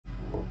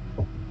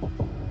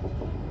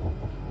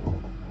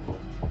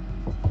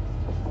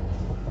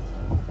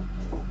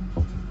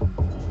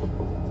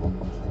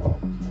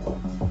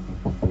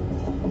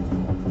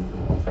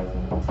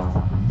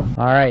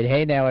All right,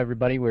 hey now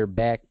everybody, we're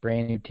back,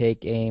 brand new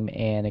Take Aim,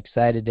 and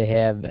excited to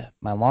have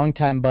my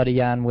longtime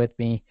buddy on with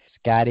me,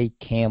 Scotti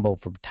Campbell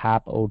from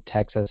Top O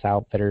Texas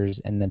Outfitters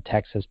in the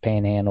Texas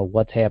Panhandle.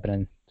 What's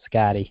happening,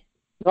 Scotti?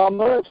 Not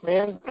much,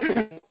 man.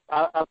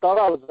 I thought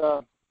I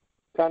was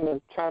kind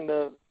of trying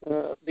to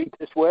beat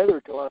this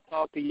weather till I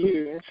talked to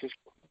you.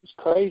 It's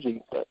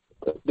crazy, but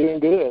doing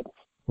good.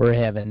 We're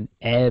having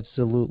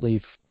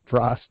absolutely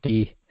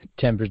frosty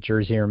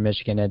temperatures here in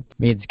Michigan.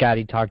 Me and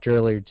Scotti talked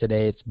earlier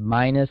today. It's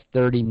minus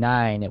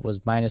 39. It was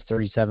minus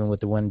 37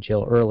 with the wind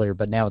chill earlier,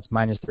 but now it's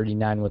minus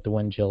 39 with the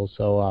wind chill.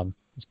 So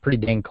it's pretty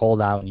dang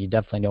cold out, and you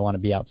definitely don't want to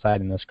be outside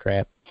in this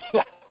crap.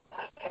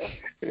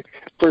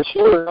 For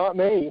sure, not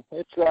me.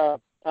 It's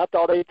I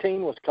thought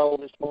 18 was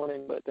cold this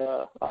morning, but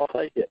I'll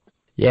take it.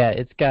 Yeah,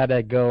 it's got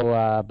to go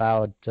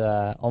about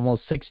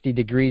almost 60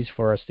 degrees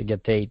for us to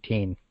get to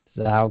 18.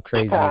 So how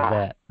crazy is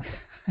that?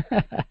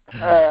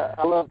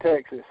 I love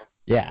Texas.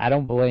 Yeah, I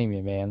don't blame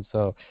you, man.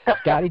 So,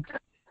 Scotti,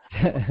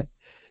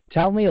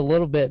 tell me a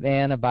little bit,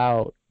 man,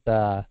 about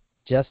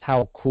just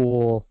how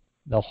cool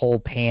the whole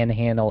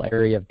Panhandle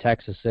area of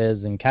Texas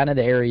is, and kind of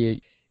the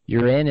area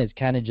you're in is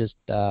kind of just,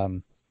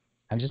 I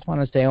just want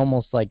to say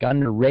almost like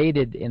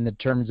underrated in the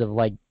terms of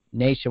like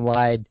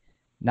nationwide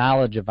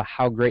knowledge of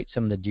how great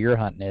some of the deer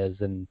hunting is,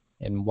 and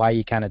why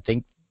you kind of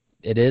think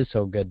it is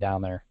so good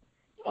down there.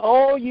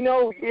 Oh,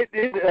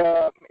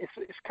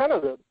 it's kind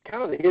of the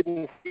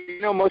hidden.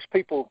 Most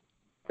people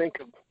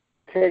think of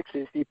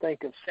Texas, you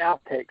think of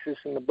South Texas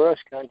and the brush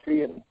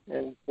country, and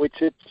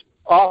which it's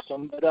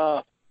awesome,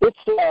 but it's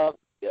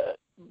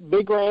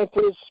big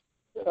ranches,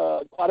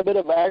 quite a bit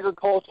of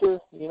agriculture.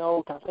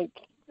 I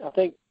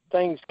think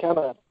things kind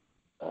of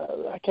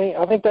I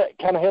think that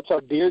kind of helps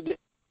our deer get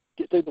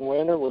through the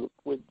winter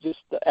with just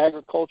the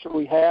agriculture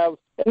we have,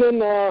 and then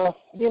the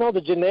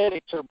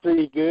genetics are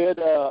pretty good.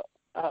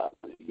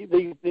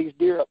 These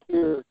deer up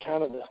here are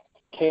kind of the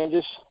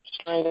Kansas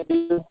strain of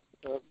deer,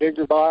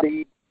 bigger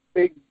body,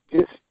 big,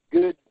 just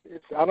good.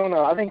 I don't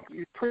know. I think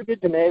it's pretty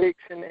good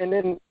genetics, and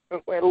then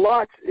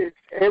lots. It's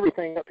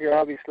everything up here.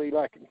 Obviously,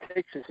 like in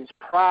Texas, is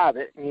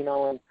private,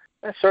 and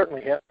that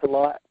certainly helps a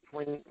lot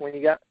when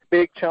you got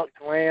big chunks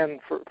of land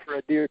for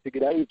a deer to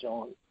get age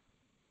on.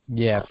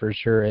 Yeah, for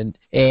sure, and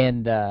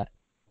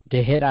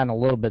to hit on a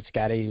little bit,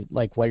 Scotti,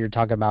 like what you're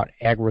talking about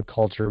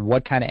agriculture,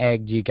 what kind of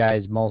ag do you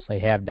guys mostly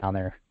have down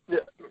there?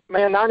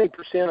 Man,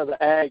 90% of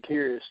the ag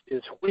here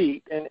is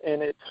wheat, and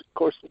it's, of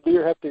course, the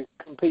deer have to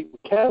compete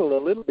with cattle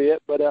a little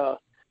bit, but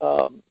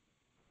 90%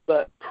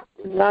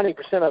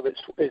 of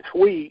it's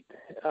wheat,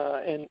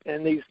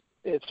 and these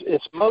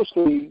it's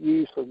mostly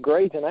used for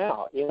grazing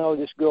out,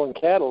 just growing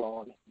cattle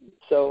on.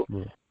 So.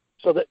 Yeah.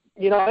 So that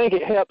I think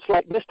it helps.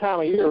 Like this time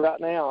of year right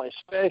now,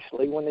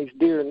 especially when these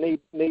deer need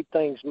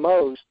things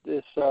most.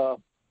 This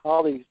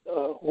all these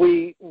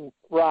wheat and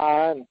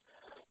rye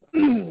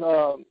and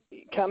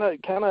kind of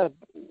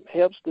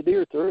helps the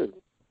deer through.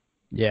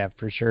 Yeah,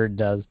 for sure it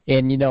does.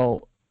 And I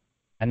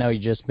know you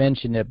just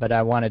mentioned it, but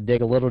I want to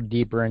dig a little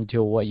deeper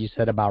into what you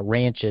said about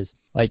ranches.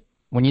 Like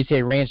when you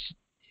say ranch,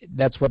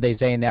 that's what they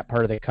say in that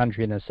part of the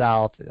country in the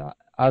South.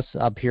 Us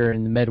up here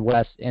in the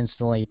Midwest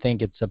instantly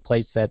think it's a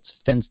place that's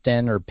fenced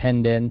in or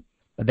penned in,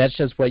 but that's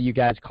just what you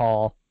guys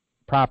call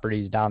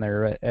properties down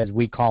there. As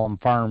we call them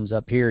farms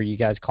up here, you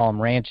guys call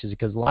them ranches,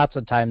 because lots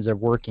of times they're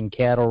working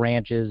cattle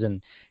ranches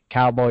and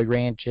cowboy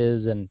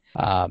ranches. And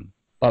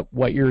but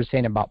what you were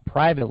saying about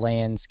private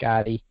land,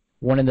 Scotti,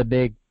 one of the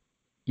big,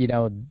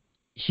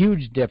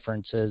 huge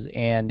differences,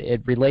 and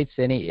it relates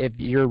to if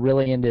you're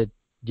really into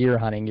deer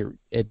hunting,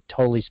 it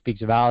totally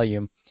speaks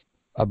volume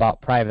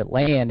about private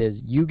land, is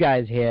you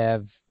guys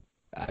have,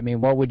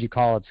 what would you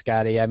call it,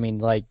 Scotti?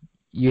 Like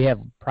you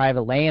have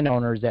private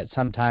landowners that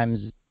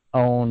sometimes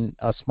own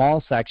a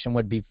small section,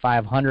 would be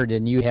 500,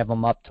 and you have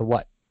them up to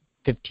what,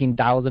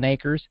 15,000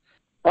 acres?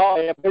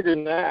 Oh yeah, bigger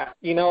than that.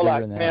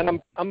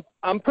 Man,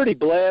 I'm pretty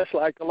blessed.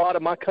 Like a lot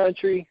of my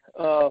country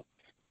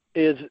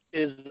is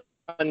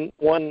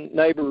one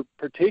neighbor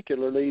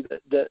particularly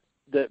that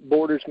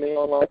borders me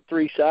on like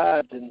three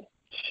sides, and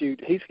shoot,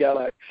 he's got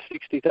like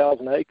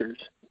 60,000 acres.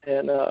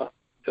 And a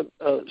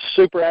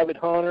super avid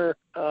hunter,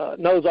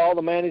 knows all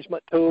the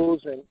management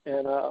tools, and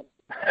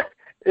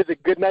is a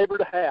good neighbor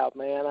to have,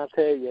 man. I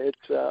tell you,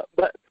 it's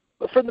but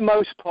for the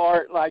most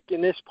part, like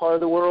in this part of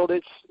the world,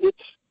 it's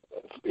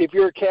if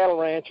you're a cattle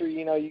rancher,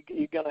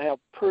 you're gonna have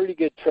pretty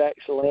good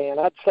tracts of land.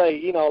 I'd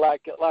say,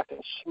 like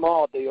a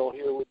small deal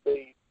here would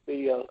be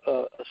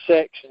a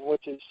section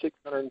which is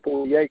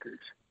 640 acres.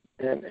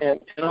 And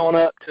on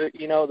up to,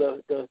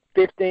 the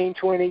 15,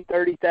 20,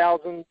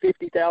 30,000,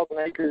 50,000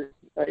 acre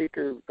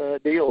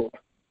deal.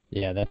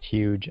 Yeah, that's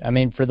huge.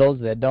 For those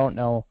that don't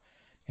know,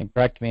 and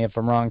correct me if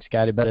I'm wrong,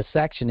 Scotti, but a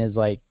section is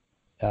like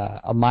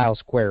a mile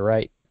square,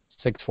 right?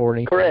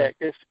 640?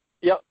 Correct. It's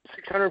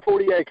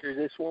 640 acres.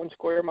 It's 1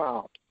 square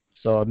mile.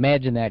 So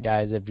imagine that,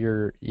 guys, if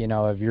you're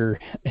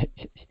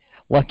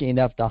lucky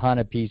enough to hunt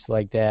a piece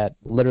like that,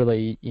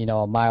 literally,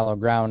 a mile of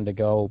ground to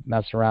go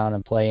mess around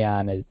and play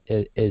on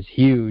is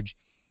huge.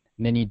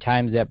 And then you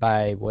times that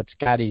by what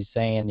Scotty's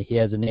saying, he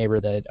has a neighbor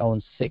that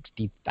owns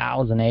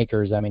 60,000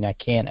 acres. I mean, I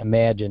can't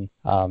imagine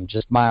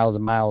just miles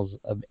and miles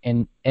of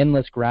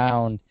endless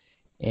ground.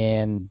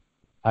 And,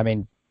 I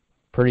mean,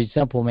 pretty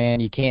simple, man.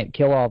 You can't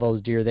kill all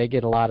those deer. They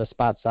get a lot of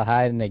spots to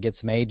hide, and they get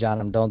some age on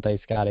them, don't they,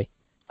 Scotty?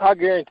 I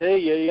guarantee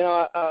you. You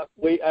know, I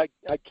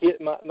kid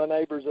my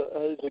neighbor's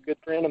is a good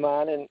friend of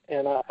mine,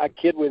 and I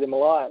kid with him a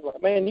lot.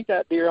 Like, man, you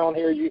got deer on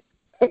here.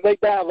 They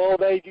die of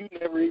old age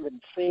you've never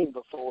even seen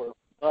before.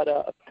 But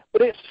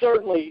it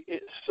certainly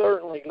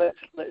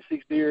lets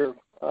these deer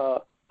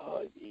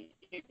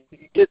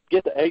get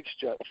the age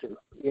structure.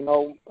 You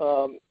know,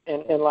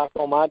 and like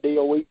on my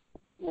deal, we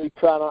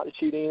try not to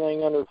shoot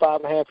anything under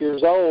 5.5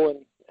 years old,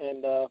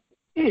 and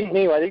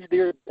anyway, these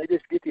deer, they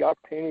just get the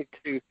opportunity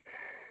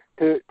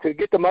to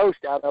get the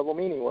most out of them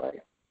anyway.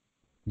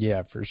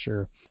 Yeah, for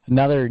sure.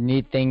 Another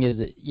neat thing is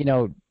that, you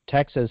know,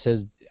 Texas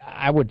has,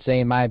 I would say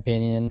in my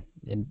opinion,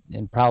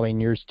 and probably in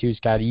yours too,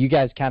 Scotty, you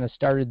guys kind of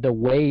started the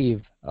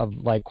wave of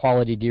like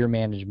quality deer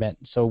management.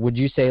 So would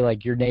you say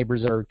like your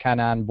neighbors are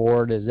kind of on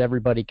board? Is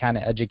everybody kind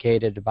of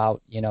educated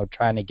about, you know,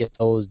 trying to get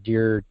those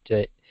deer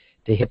to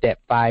hit that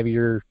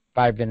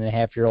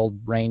 5.5-year-old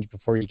range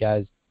before you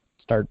guys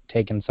start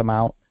taking some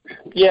out?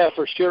 Yeah,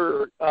 for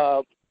sure.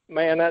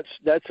 Man,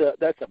 that's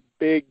a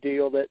big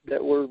deal that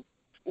we're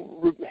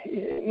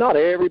not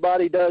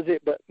everybody does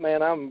it, but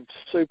man, I'm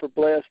super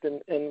blessed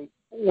and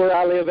where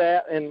I live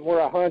at and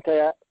where I hunt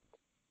at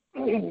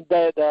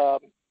that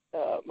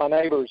my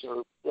neighbors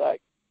are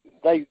like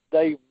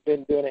they've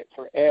been doing it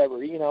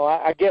forever. You know,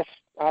 I guess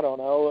I don't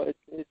know.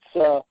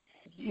 It's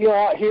you know,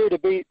 out here to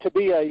be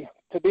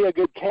a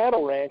good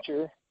cattle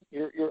rancher,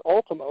 you're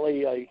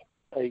ultimately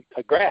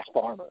a grass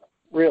farmer,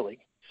 really.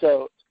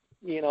 So,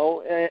 you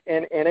know,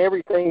 and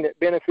everything that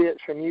benefits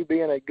from you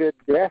being a good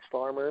grass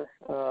farmer,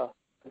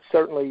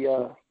 certainly,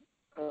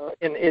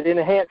 and it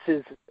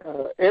enhances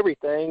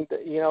everything.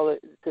 That, you know,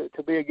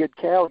 to be a good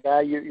cow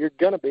guy, you're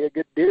going to be a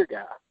good deer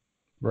guy.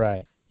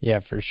 Right. Yeah,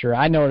 for sure.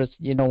 I noticed,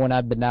 you know, when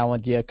I've been down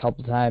with you a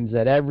couple times,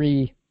 that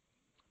every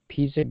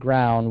piece of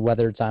ground,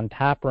 whether it's on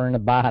top or in the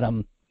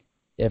bottom,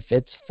 if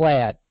it's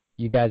flat,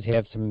 you guys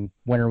have some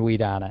winter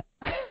wheat on it.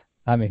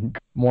 I mean,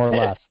 more or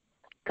less.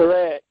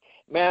 Correct.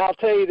 Man, I'll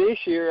tell you this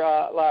year,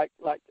 like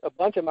a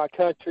bunch of my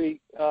country,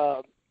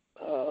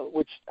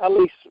 which I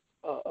lease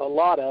a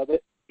lot of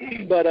it,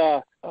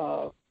 but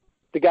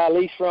the guy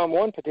leased from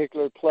one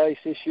particular place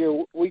this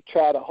year, we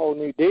tried a whole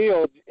new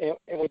deal, and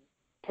we,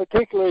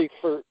 particularly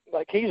for,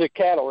 like, he's a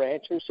cattle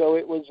rancher, so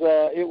it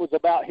was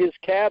about his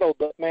cattle,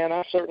 but man,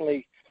 I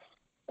certainly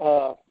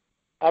I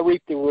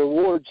reaped the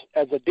rewards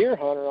as a deer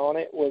hunter on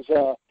it. Was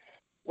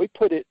we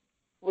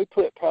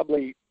put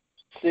probably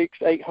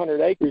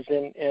 600-800 acres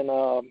in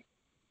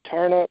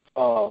turnip,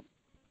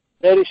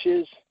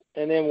 radishes,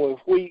 and then with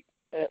wheat,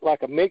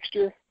 like a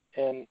mixture,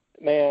 and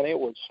man, it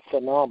was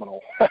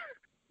phenomenal.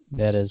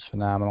 That is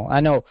phenomenal.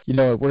 I know, you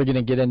know, we're going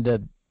to get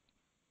into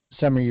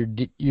some of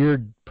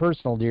your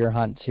personal deer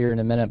hunts here in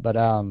a minute, but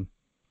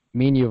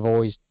me and you have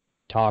always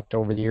talked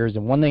over the years,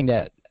 and one thing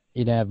that,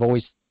 you know, I've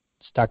always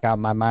stuck out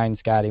in my mind,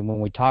 Scotty,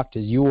 when we talked,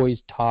 is you always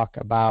talk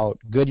about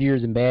good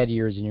years and bad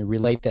years, and you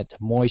relate that to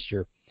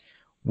moisture.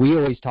 We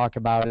always talk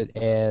about it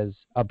as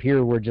up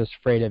here we're just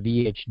afraid of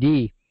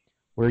EHD,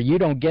 where you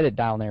don't get it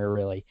down there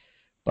really.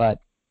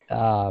 But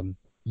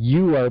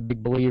you are a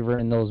big believer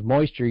in those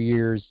moisture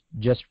years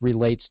just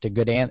relates to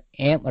good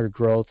antler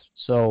growth.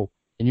 So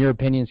in your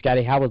opinion,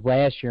 Scotty, how was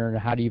last year, and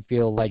how do you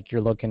feel like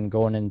you're looking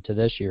going into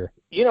this year?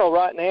 You know,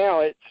 right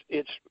now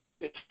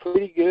it's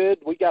pretty good.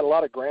 We got a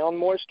lot of ground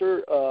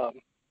moisture.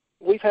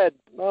 We've had,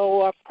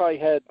 I've probably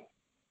had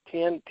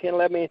 10,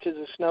 11 inches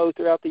of snow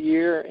throughout the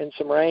year and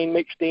some rain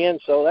mixed in.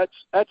 So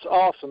that's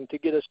awesome to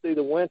get us through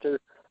the winter.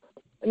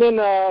 And then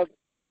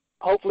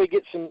hopefully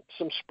get some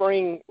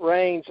spring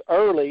rains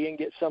early and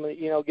get some of the,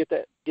 you know, get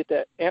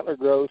that antler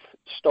growth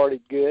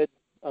started good.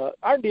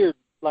 Our deer,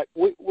 like,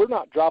 we're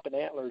not dropping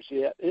antlers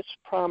yet. It's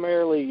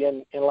primarily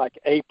in like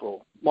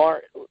April,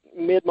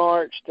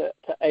 mid-March to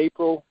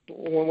April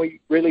when we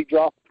really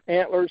drop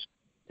antlers.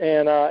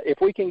 And if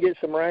we can get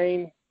some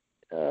rain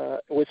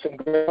with some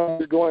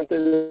ground going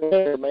through the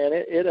winter, man,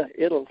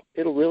 it'll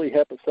really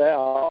help us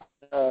out.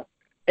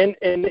 And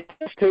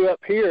this too up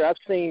here, I've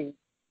seen,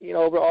 you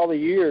know, over all the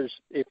years,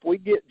 if we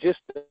get just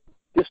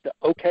an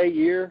okay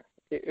year,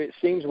 it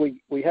seems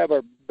we have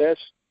our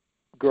best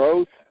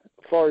growth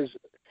as far as,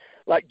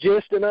 like,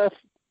 just enough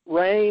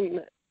rain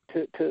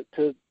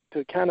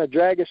to kind of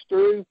drag us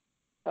through.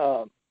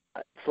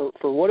 For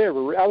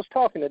whatever, I was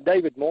talking to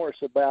David Morris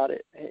about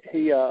it.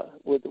 He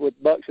with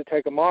Bucks at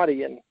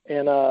Tecumate,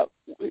 and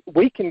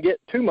we can get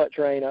too much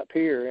rain up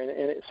here, and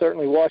it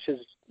certainly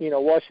washes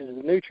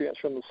the nutrients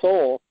from the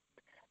soil.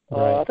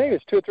 Right. I think it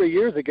was 2 or 3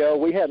 years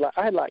ago.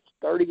 I had like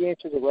 30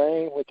 inches of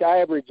rain, which I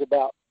average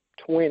about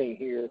 20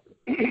 here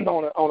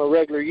on a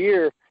regular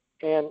year,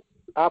 and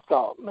I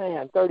thought,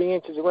 man, 30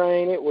 inches of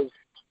rain. It was,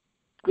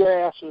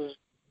 grass was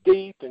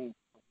deep and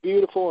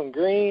beautiful and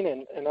green,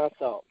 and I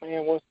thought,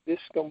 man, this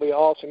is going to be an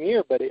awesome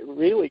year. But it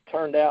really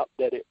turned out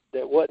that it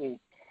wasn't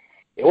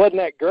it wasn't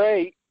that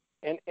great.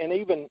 And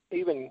even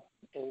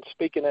in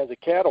speaking as a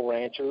cattle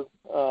rancher,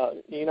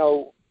 you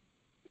know,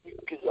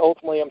 because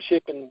ultimately I'm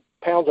shipping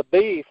pounds of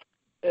beef,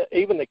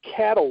 even the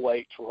cattle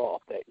weights were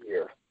off that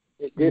year.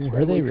 It just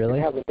Were they really?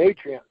 have the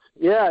nutrients.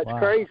 Yeah, it's Wow.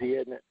 crazy,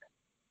 isn't it?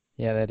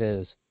 Yeah, that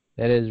is.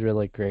 That is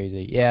really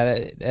crazy.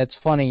 Yeah, that's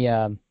funny.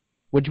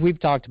 Which we've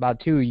talked about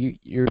too.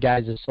 Your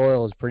guys'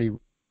 soil is pretty,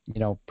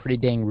 pretty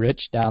dang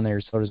rich down there,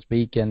 so to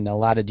speak, and a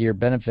lot of deer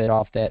benefit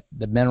off the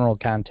mineral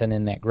content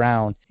in that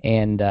ground.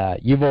 And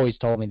you've always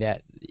told me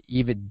that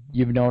even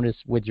you've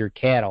noticed with your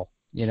cattle,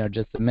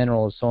 just the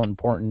mineral is so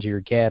important to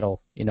your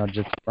cattle,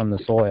 just from the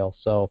soil.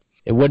 So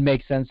it would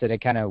make sense that it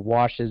kind of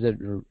washes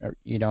it, or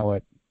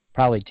it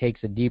probably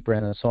takes it deeper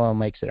in the soil,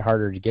 makes it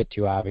harder to get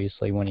to,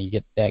 obviously, when you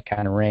get that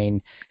kind of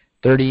rain.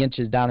 30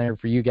 inches down there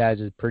for you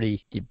guys is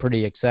pretty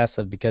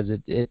excessive, because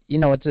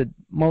it's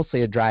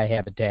mostly a dry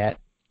habitat,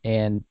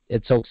 and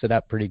it soaks it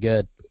up pretty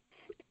good.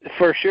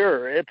 For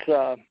sure, it's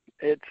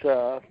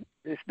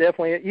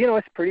definitely,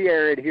 it's pretty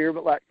arid here,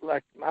 but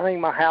like I think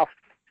my house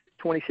is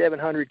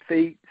 2,700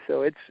 feet,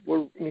 so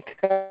we're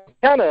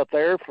kind of up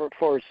there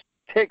for as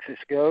Texas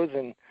goes,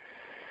 and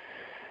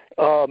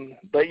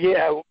but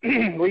yeah,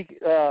 we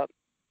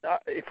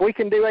if we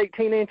can do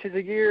 18 inches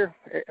a year,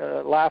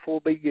 life will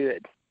be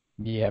good.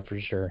 Yeah, for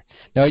sure.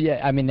 No,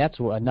 yeah, I mean, that's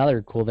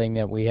another cool thing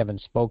that we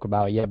haven't spoke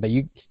about yet. But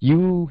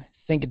you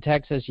think of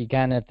Texas, you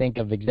kind of think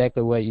of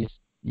exactly what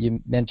you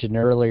mentioned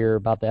earlier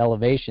about the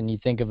elevation. You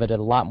think of it a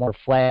lot more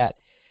flat.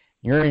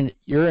 You're in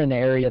an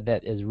area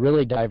that is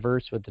really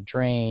diverse with the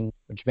terrain,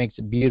 which makes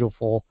it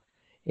beautiful.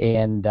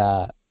 And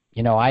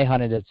I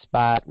hunted a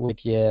spot with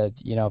you,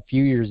 a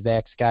few years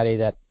back, Scotty,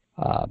 that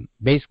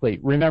basically,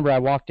 remember I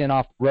walked in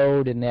off the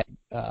road, and that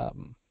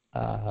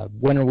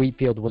winter wheat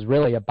field was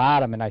really a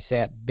bottom, and I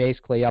sat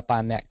basically up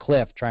on that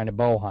cliff trying to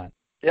bow hunt.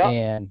 Yeah.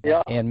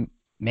 And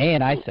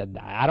man, I said,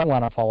 I don't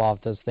want to fall off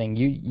this thing.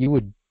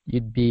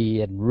 You'd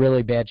be in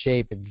really bad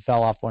shape if you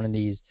fell off one of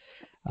these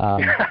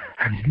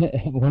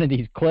one of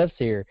these cliffs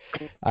here.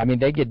 I mean,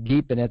 they get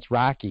deep and it's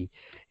rocky,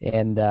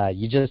 and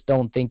you just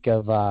don't think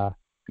of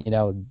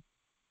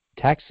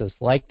Texas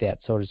like that,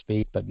 so to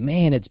speak. But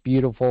man, it's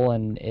beautiful,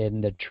 and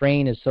the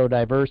terrain is so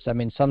diverse. I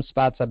mean, some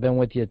spots I've been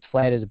with you, it's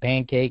flat as a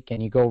pancake,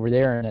 and you go over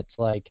there and it's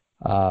like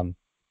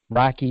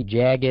rocky,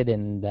 jagged,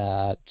 and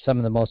some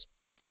of the most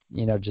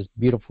just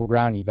beautiful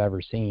ground you've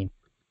ever seen.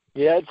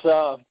 Yeah,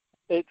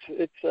 it's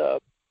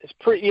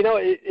pretty.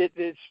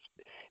 It's.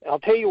 I'll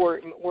tell you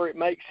where it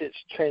makes its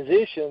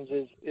transitions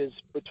is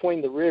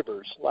between the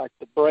rivers, like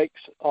the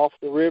breaks off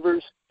the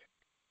rivers,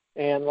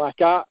 and like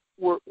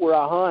where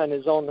I hunt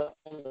is on the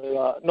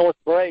north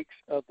breaks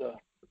of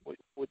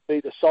would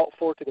be the Salt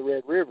Fork of the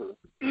Red River,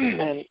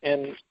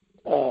 and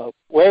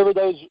wherever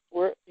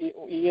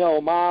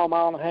a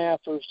mile and a half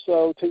or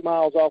so, 2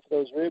 miles off of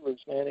those rivers,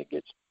 man, it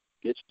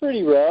gets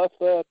pretty rough.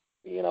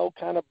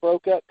 Kind of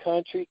broke up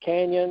country,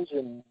 canyons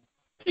and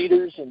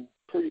cedars, and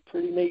pretty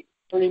neat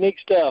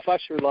stuff. I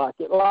sure like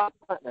it a lot.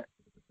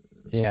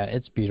 Yeah,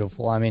 it's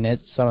beautiful. I mean,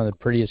 it's some of the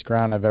prettiest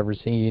ground I've ever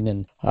seen,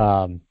 and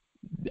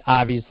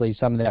obviously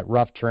some of that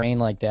rough terrain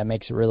like that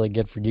makes it really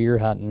good for deer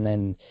hunting.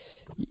 And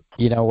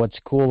what's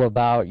cool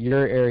about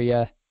your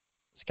area,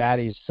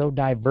 Scotty, is so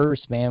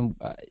diverse, man.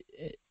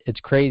 It's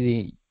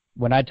crazy.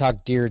 When I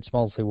talk deer, it's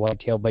mostly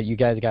whitetail, but you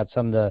guys got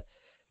some of the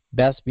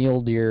best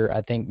mule deer,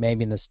 I think,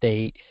 maybe in the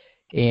state.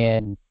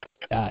 And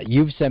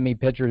you've sent me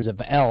pictures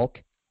of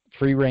elk,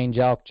 free-range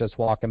elk, just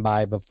walking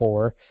by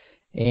before.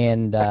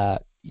 And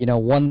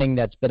one thing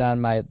that's been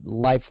on my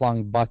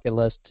lifelong bucket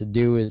list to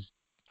do is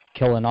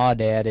kill an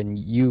aoudad, and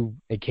you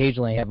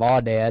occasionally have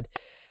aoudad.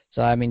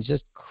 So I mean,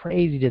 just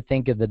crazy to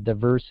think of the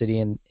diversity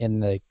in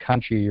the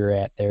country you're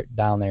at there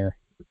down there.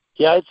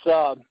 Yeah,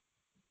 it's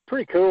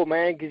pretty cool,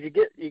 man, because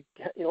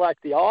you like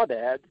the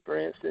aoudad, for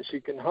instance,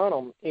 you can hunt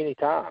them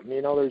anytime.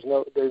 There's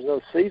no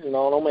season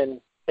on them,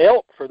 and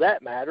elk for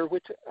that matter,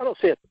 which I don't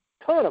see a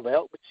ton of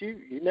elk, but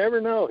you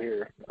never know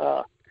here.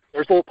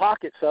 There's little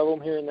pockets of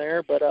them here and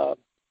there, but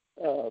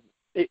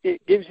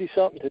it gives you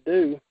something to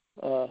do,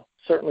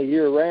 certainly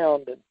year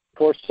round. And of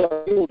course,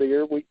 mule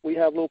deer, we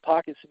have little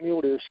pockets of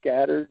mule deer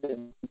scattered,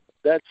 and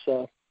that's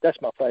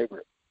my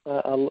favorite.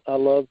 I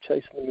love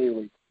chasing the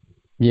muley.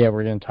 Yeah,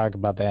 we're going to talk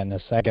about that in a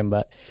second,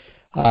 but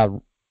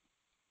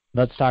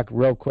let's talk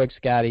real quick,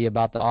 Scotty,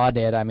 about the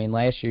aoudad. I mean,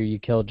 last year you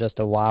killed just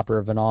a whopper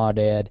of an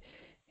aoudad,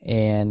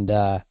 and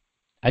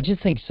I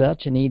just think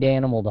such a neat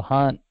animal to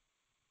hunt.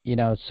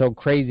 So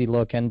crazy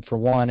looking. For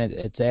one,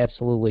 it's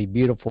absolutely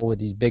beautiful with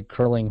these big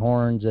curling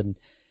horns and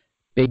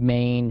big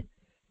mane,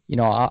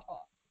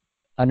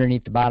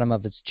 underneath the bottom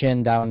of its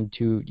chin down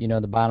to,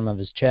 the bottom of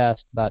his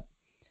chest. But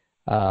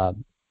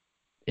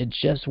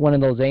it's just one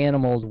of those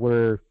animals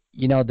where,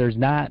 there's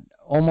not,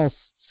 almost,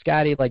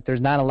 Scotty, like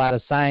there's not a lot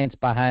of science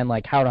behind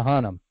like how to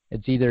hunt them.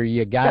 It's either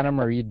you got them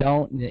or you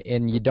don't,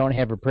 and you don't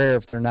have a prayer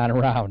if they're not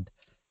around.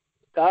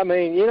 I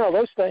mean,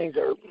 those things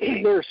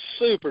they're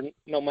super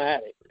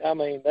nomadic. I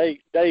mean, they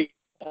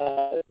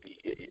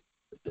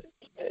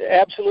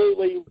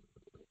absolutely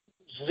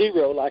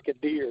zero like a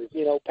deer,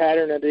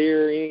 pattern of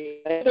deer,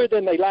 anything other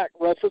than they like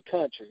rougher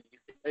country.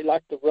 They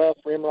like the rough,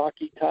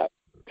 rim-rocky type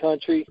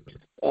country.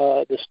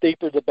 The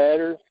steeper, the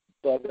better.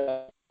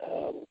 But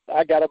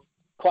I got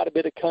quite a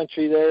bit of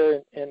country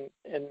there, and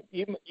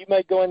you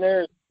may go in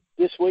there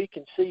this week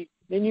and see,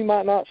 then you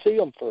might not see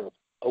them for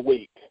a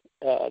week.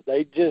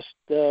 They just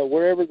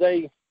wherever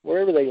they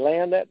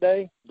land that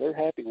day, they're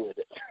happy with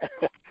it.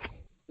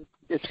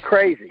 It's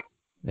crazy.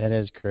 That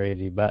is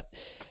crazy, but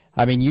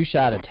I mean, you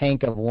shot a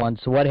tank of one.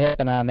 So what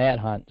happened on that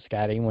hunt,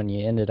 Scotty, when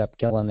you ended up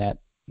killing that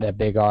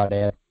big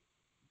aoudad?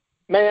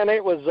 Man,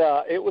 it was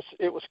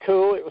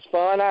cool. It was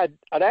fun. I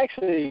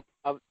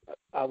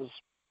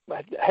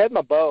had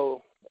my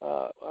bow.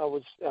 I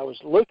was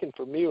looking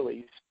for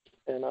muleys,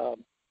 and I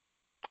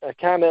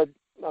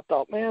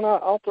thought, man,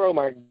 I'll throw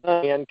my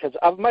gun in because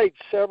I've made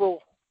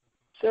several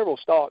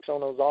stalks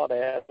on those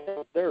audads.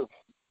 They're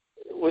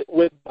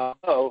with my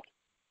bow,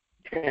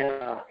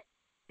 and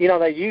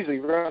they usually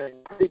run in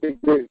pretty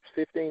big groups,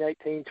 15,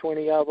 18,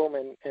 20 of them,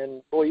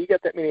 and boy, you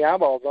got that many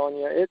eyeballs on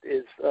you, it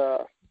is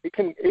it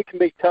can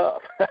be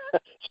tough,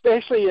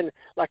 especially in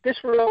like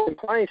this rolling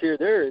plains here.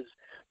 There is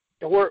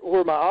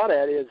where my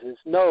aoudad is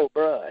no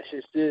brush.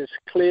 It's just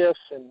cliffs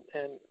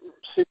and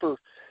super.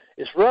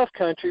 It's rough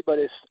country, but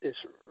it's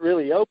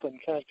really open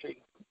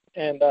country.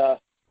 And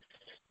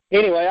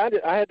anyway,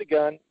 I had the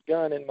gun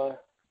in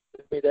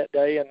me that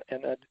day,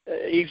 and I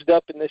eased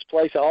up in this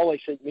place. I always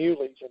see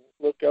muleys and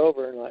look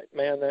over and like,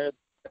 man, they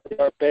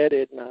are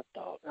bedded. And I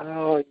thought,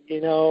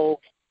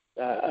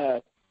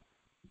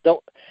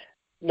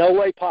 no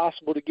way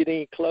possible to get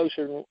any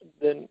closer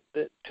to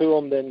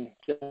them than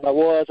I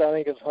was. I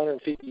think it was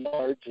 150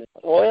 yards. And,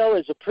 well,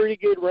 it's a pretty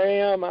good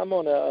ram. I'm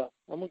gonna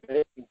go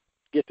ahead and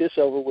get this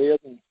over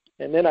with,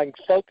 and then I can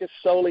focus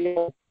solely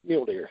on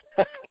mule deer.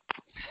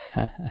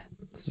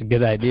 It's a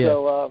good idea.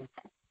 So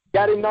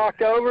got him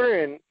knocked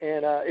over, and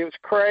it was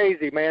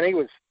crazy, man.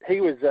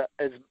 He was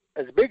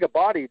as big a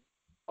bodied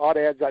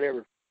audads I'd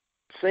ever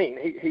seen.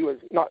 He was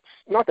not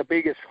the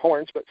biggest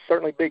horns, but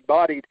certainly big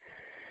bodied.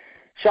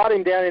 Shot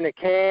him down in a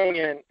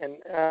canyon, and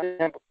I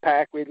didn't have a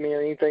pack with me or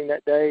anything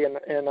that day, and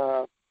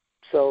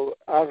so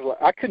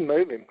I couldn't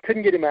move him,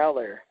 couldn't get him out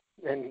of there,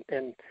 and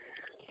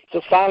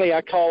so finally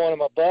I called one of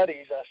my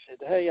buddies. I said,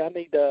 hey, I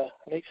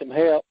need some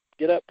help,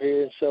 get up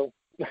here. And so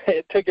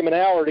it took him an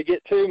hour to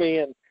get to me,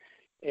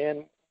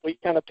 and we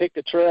kind of picked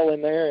a trail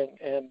in there,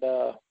 and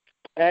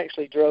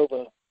actually drove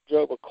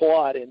a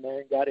quad in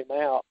there and got him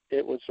out.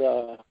 It was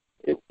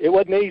it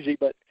wasn't easy,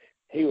 but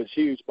he was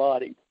huge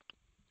bodied.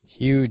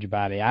 Huge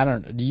body. I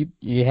don't. Do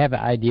you have an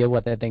idea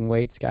what that thing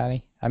weighs,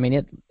 Scotty? I mean,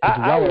 it's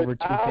well over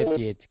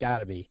 250. It's got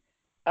to be.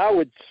 I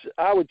would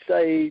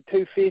say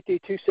 250,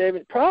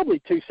 270, probably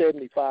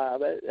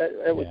 275.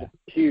 That was a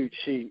huge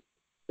sheep.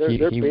 They're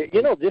big.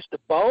 Just the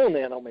bone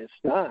in them is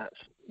nice.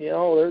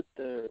 They're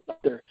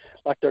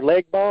like their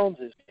leg bones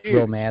is huge.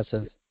 Real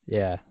massive.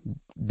 Yeah,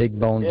 big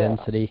bone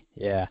density.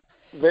 Yeah.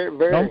 Very,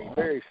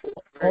 very.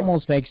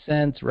 Almost makes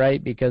sense,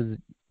 right? Because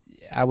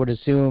I would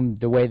assume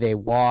the way they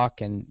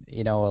walk, and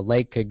a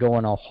lake could go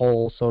in a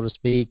hole, so to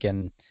speak,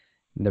 and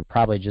they're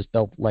probably just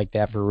built like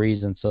that for a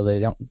reason, so they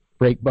don't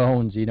break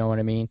bones. You know what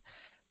I mean?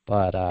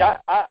 But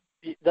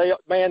they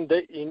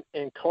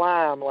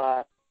climb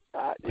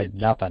like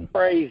nothing.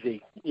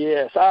 Crazy.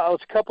 Yes, I was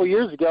a couple of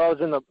years ago. I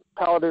was in the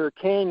Palo Duro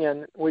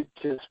Canyon, which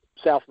is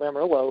south of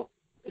Amarillo.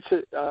 It's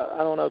I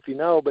don't know if you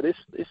know, but it's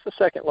the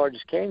second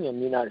largest canyon in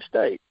the United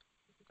States,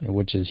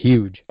 which is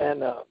huge.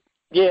 And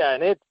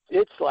and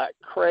it's like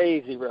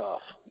crazy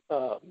rough.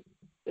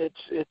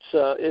 It's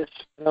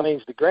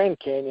the Grand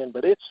Canyon,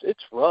 but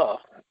it's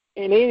rough.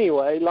 And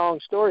anyway, long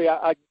story.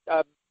 I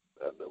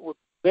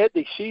bed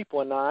these sheep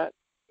one night,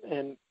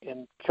 and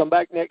come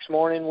back next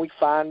morning. We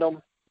find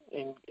them,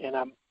 and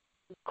I'm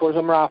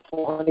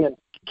rifle hunting and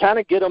kind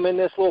of get them in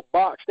this little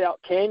boxed out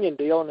canyon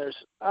deal. And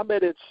I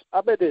bet it's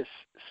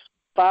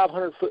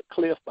 500-foot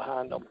cliff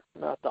behind them.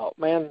 And I thought,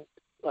 man,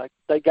 like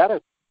they gotta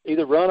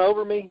either run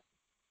over me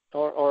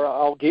or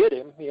I'll get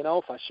him,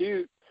 if I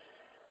shoot.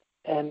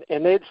 And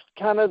it's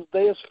kind of,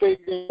 they was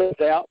figuring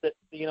out that,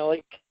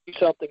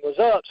 something was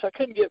up. So I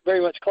couldn't get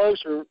very much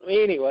closer.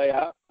 Anyway,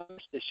 I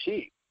missed the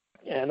sheep.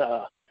 And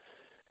I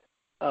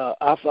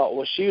thought,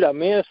 well, shoot, I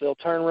missed. They'll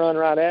turn and run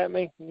right at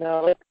me.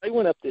 No, they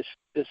went up this,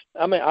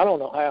 I don't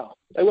know how.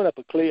 They went up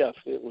a cliff.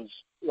 It was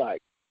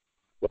like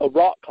a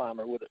rock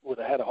climber would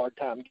have had a hard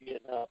time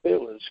getting up. It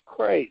was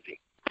crazy.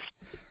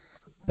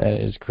 That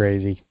is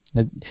crazy.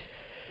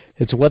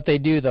 It's what they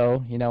do,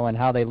 though, and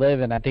how they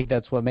live, and I think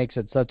that's what makes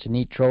it such a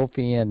neat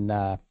trophy, and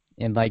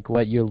like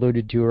what you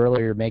alluded to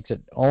earlier, makes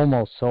it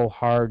almost so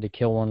hard to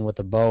kill one with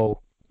a bow.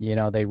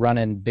 They run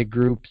in big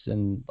groups,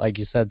 and like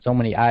you said, so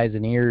many eyes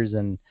and ears,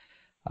 and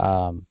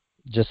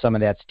just some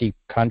of that steep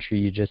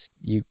country,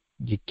 you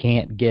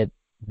can't get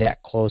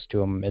that close to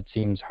them. It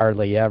seems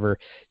hardly ever.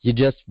 You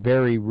just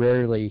very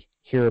rarely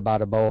hear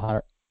about a bow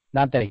hunter.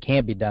 Not that it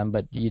can't be done,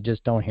 but you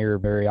just don't hear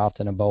very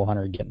often a bow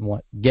hunter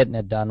getting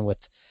it done with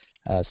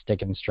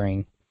stick and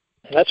string.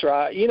 That's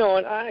right.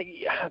 And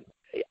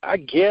I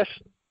guess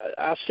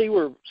I see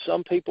where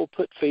some people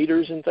put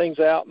feeders and things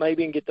out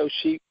maybe and get those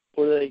sheep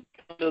where they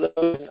come to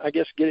those and I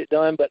guess get it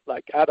done. But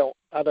like I don't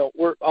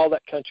work all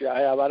that country I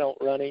have. I don't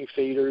run any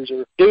feeders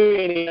or do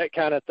any of that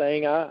kind of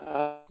thing.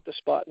 I the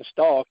spot and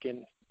stalk,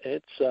 and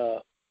it's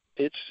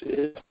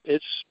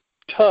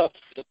tough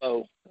to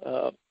mow.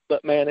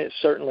 But man, it's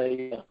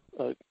certainly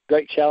a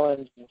great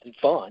challenge and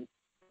fun.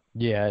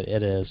 Yeah,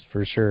 it is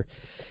for sure.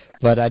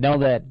 But I know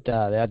that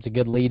that's a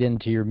good lead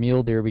into your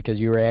mule deer because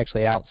you were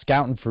actually out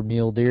scouting for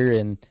mule deer,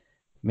 and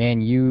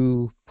man,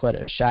 you put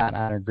a shot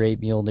on a great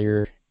mule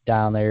deer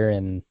down there.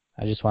 And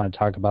I just want to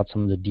talk about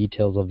some of the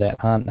details of that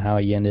hunt and how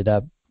you ended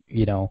up,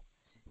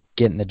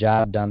 getting the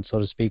job done, so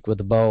to speak, with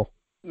the bow.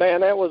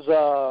 Man, that was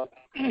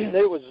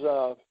it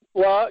was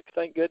luck.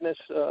 Thank goodness.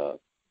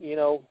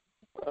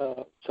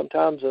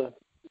 Sometimes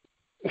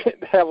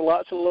have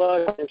lots of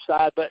luck on their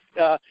side, but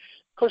of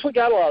course we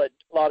got a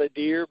lot of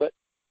deer. But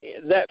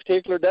that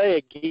particular day,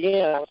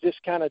 again, I was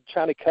just kind of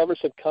trying to cover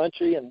some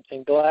country and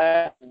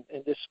glass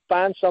and just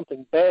find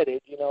something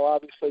bedded.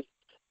 Obviously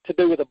to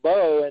do with a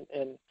bow, and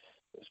it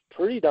was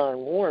pretty darn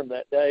warm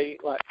that day,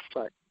 like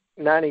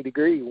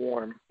 90-degree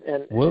warm,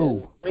 and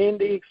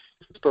windy,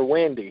 super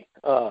windy.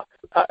 I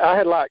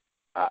had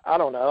I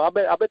don't know. I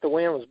bet the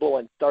wind was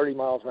blowing 30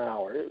 miles an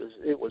hour.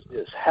 It was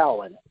just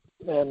howling.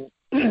 And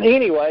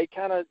anyway,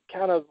 kind of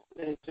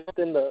jumped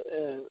in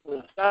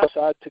the south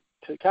side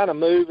to kind of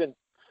move and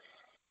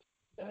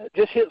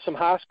just hit some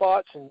high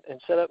spots and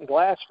set up in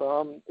glass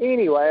from.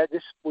 Anyway,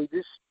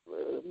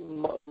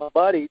 my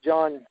buddy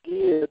John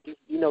Gibb,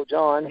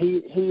 John,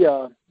 he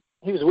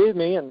was with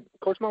me, and of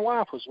course my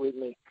wife was with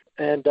me,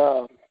 and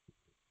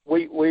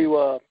we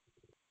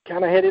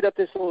kind of headed up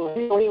this little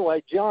hill.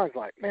 Anyway, John's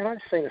like, man, I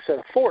just seen a set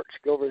of forks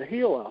go over the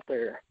hill out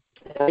there.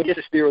 And I guess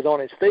this deer was on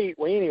his feet.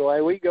 Well,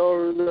 anyway, we go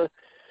over to the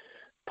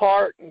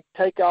park and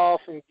take off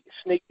and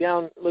sneak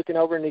down looking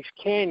over in these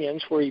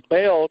canyons where he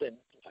bailed, and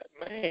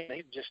man,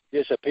 he just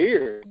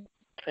disappeared.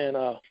 And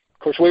of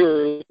course we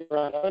were looking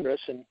right under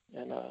us, and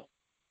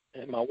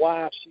my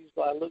wife, she's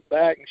like, I look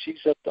back and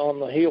she's up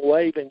on the hill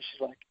waving.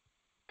 She's like,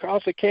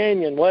 across the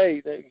canyon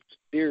way, the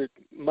deer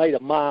made a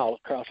mile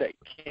across that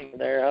canyon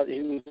there.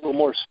 He was a little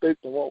more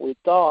spooked than what we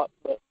thought,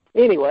 but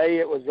anyway,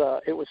 it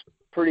was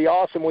pretty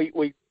awesome.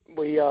 We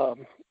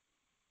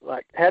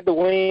had the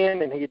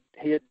wind, and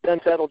he had done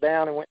settled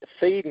down and went to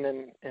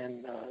feeding,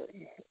 and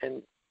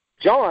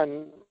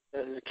John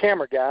is a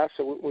camera guy,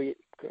 so we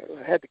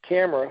had the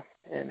camera,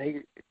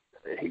 and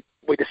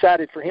we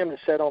decided for him to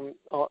set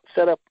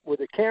up with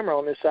the camera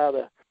on the side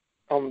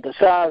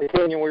of the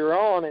canyon we were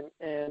on,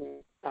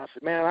 and I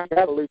said, man, I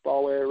got to loop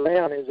all the way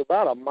around. It was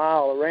about a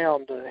mile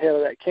around the head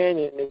of that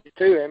canyon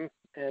to him,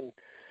 and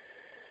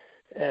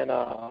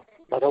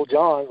I told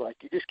John, like,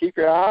 you just keep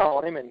your eye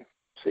on him and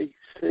see.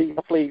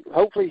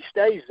 Hopefully he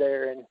stays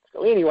there. And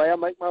so anyway, I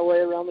make my way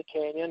around the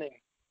canyon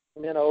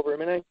and then over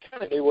him, and I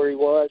kind of knew where he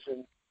was,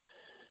 and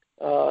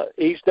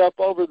eased up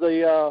over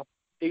the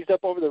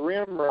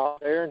rim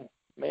rock there, and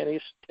man,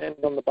 he's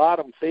standing on the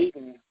bottom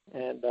feeding,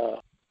 and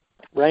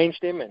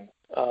ranged him and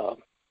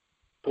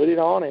put it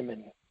on him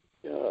and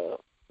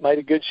made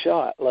a good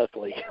shot,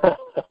 luckily.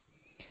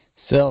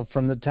 So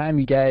from the time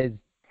you guys,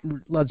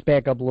 let's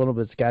back up a little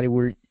bit, Scotty.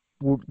 Do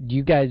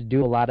you guys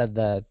do a lot of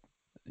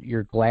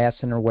your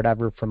glassing or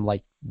whatever from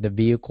like the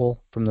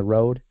vehicle from the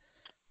road?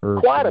 Or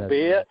quite a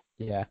bit.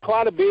 Yeah.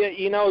 Quite a bit.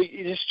 You're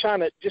just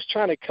trying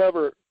to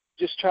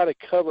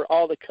cover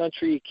all the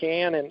country you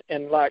can,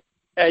 and like,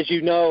 as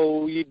you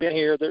know, you've been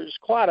here, there's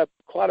quite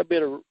a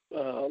bit of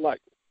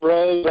like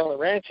roads on the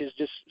ranches,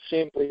 just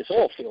simply it's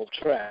oil field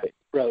traffic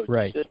roads.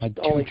 Right. It's like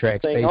the only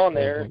two-track thing on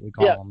there.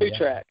 Yeah, them, two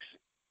tracks.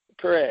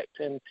 Correct.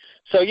 And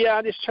so yeah,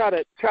 I just try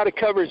to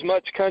cover as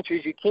much country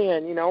as you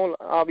can,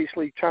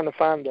 obviously trying to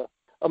find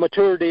a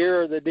mature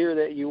deer or the deer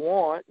that you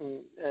want,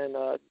 and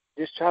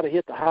just try to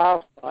hit the high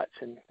spots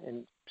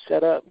and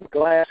set up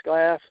glass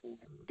and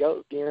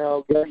go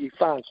you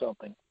find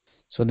something.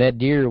 So that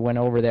deer went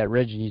over that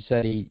ridge, and you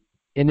said he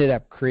ended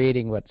up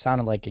creating what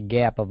sounded like a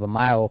gap of a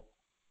mile.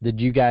 Did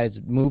you guys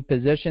move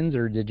positions,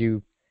 or did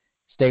you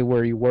stay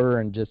where you were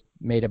and just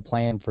made a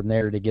plan from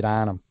there to get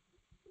on him?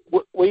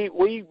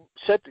 We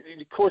set,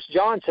 of course,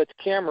 John set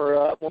the camera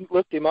up. We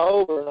looked him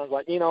over, and I was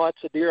like,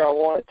 that's a deer I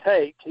want to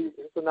take. He's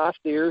a nice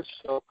deer,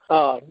 so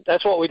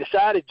that's what we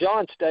decided.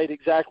 John stayed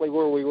exactly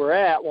where we were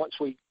at once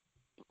we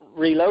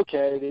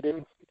relocated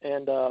him,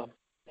 and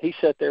he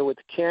sat there with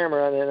the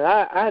camera, and then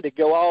I had to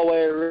go all the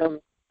way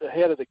around the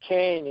head of the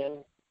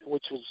canyon,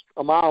 which was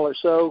a mile or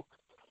so,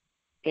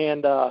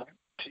 and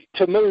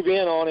to move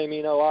in on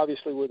him,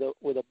 obviously with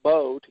a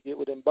bow, to get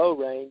within bow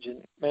range,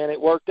 and man,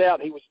 it worked out.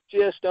 He was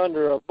just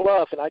under a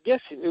bluff, and I guess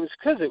it was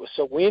because it was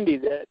so windy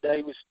that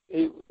day.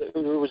 There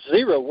was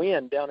zero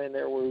wind down in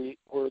there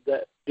where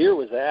that deer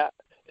was at.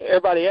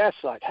 Everybody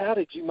asked, like, how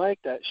did you make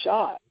that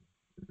shot?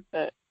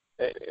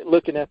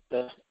 Looking at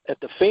the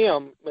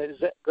film,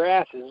 that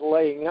grass is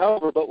laying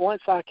over, but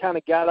once I kind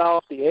of got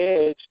off the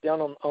edge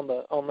down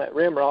on that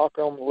rim rock,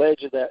 on the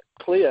ledge of that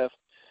cliff,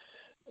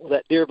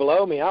 that deer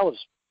below me, I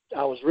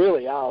was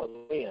really out of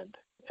the wind,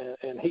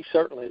 and he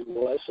certainly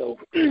was. So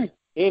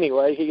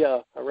anyway, he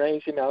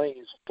arranged him. I think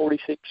it was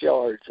 46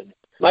 yards and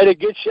made a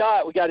good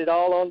shot. We got it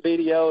all on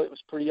video. It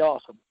was pretty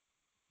awesome.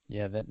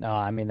 Yeah,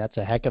 that's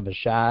a heck of a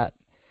shot.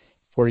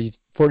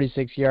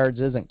 46 yards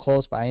isn't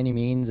close by any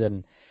means.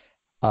 And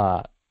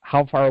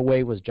how far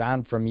away was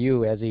John from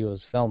you as he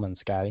was filming,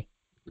 Scotty?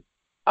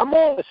 I'm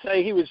going to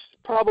say he was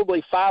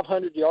probably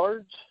 500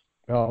 yards.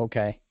 Oh,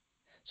 okay.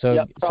 So,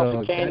 yep, across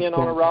the canyon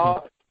on a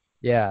rock.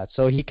 Yeah,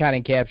 so he kind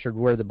of captured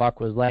where the buck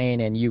was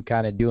laying, and you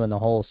kind of doing the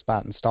whole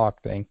spot and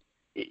stalk thing.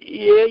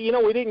 Yeah,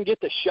 we didn't get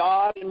the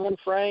shot in one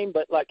frame,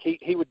 but like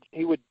he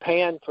would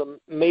pan from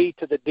me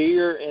to the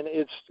deer, and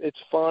it's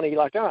funny.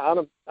 Like I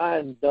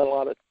hadn't done a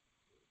lot of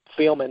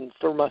filming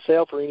for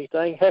myself or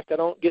anything. Heck, I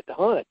don't get to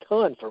hunt a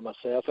ton for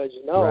myself, as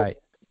you know. Right.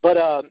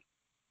 But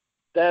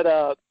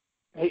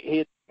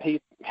he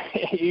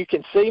you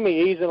can see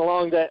me easing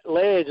along that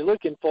ledge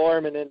looking for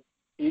him, and then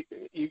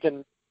you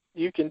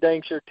can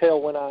dang sure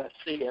tell when I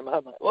see him.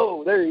 I'm like,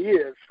 whoa, there he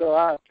is. So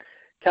I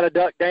kind of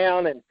ducked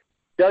down and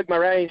dug my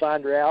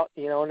rangefinder out,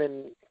 and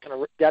then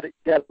kind of got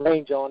a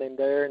range on him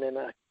there, and then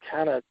I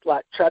kind of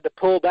like tried to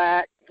pull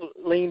back,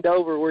 leaned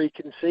over where he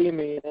couldn't see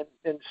me,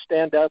 and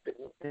stand up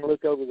and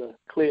look over the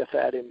cliff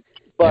at him.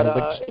 But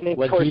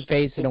was he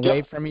facing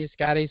away from you,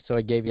 Scotty? So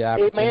it gave you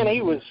opportunity. Man,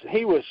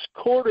 he was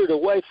quartered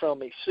away from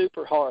me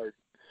super hard.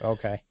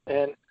 Okay.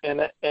 And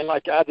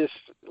like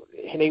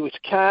and he was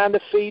kind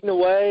of feeding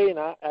away, and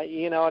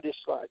I just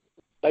like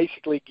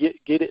basically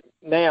get it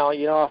now.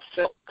 I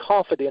felt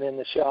confident in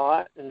the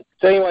shot, and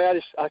so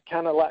anyway, I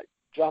kind of like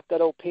dropped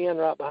that old pin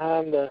right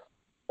behind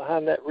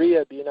that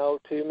rib,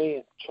 to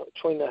me,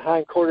 between the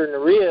hind quarter and the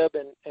rib,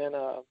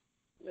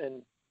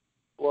 and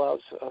well,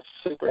 I was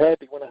super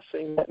happy when I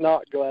seen that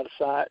knot go out of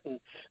sight, and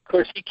of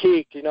course he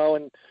kicked,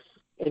 and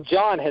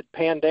John had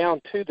panned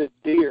down to the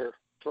deer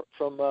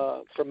from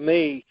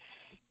me,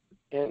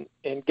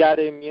 and got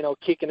him,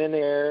 kicking in the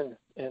air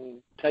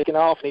and taking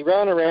off, and he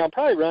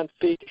probably run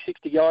 50,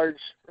 60 yards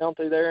around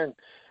through there, and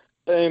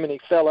boom, and he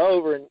fell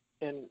over,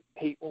 and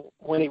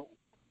when he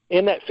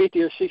in that 50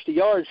 or 60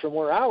 yards from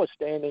where I was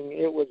standing,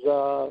 it was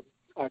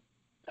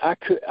I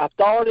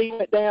thought he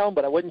went down,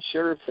 but I wasn't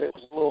sure if it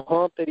was a little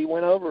hump that he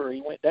went over or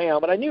he went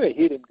down, but I knew it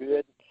hit him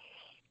good.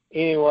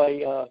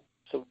 Anyway,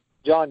 so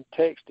John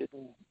texted,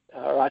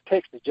 or I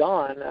texted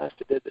John, and I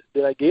said,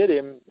 did I get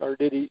him, or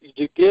did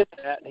you get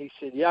that? And he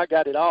said, yeah, I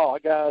got it all. I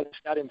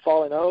got him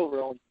falling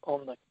over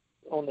on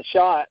the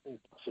shot. And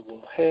I said,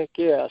 well, heck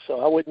yeah.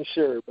 So I wasn't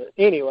sure, but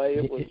anyway,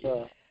 it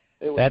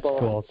was That's fun.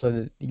 Cool.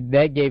 So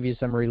that gave you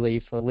some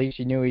relief. At least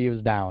you knew he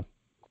was down.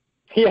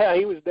 Yeah,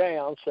 he was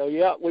down. So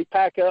yeah, we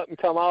pack up and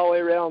come all the way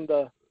around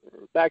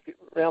back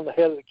around the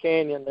head of the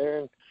canyon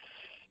there,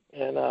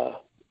 and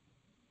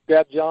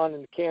grab John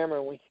and the camera,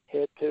 and we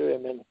head to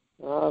him. And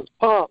I was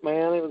pumped,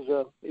 man. It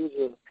was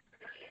a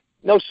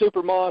no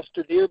super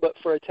monster deer, but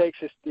for a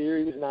Texas deer,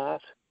 he was nice.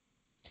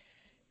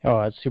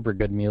 Oh, that's super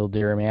good mule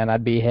deer, man.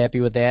 I'd be happy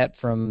with that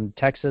from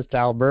Texas to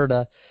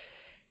Alberta.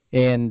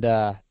 And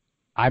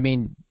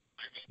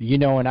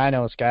and I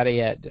know,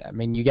 Scotty,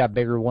 you got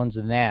bigger ones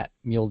than that,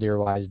 mule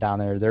deer-wise, down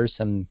there. There's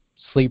some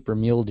sleeper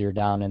mule deer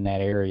down in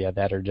that area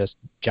that are just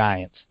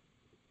giants.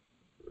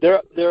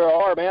 There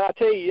are, man. I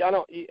tell you, I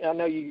know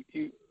you've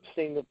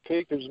seen the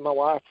pictures. My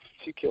wife,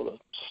 she killed a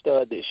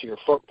stud this year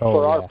for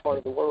our part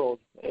of the world.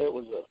 It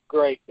was a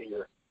great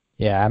deer.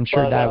 Yeah, I'm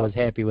sure Di was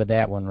happy with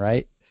that one,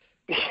 right?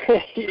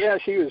 Yeah,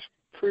 she was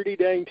pretty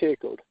dang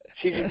tickled.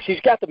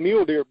 She's got the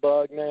mule deer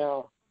bug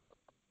now.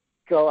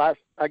 So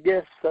I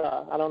guess,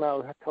 I don't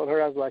know, I told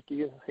her, I was like,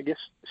 I guess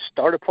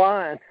start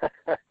applying.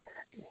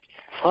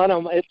 Hunt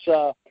them.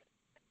 It's,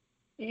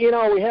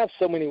 we have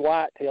so many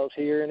whitetails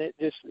here, and it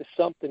just is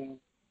something,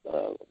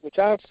 which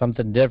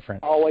something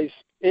different. Always,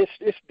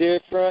 it's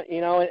different,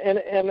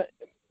 and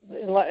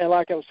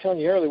like I was telling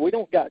you earlier, we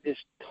don't got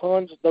just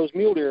tons. Those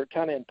mule deer are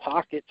kind of in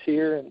pockets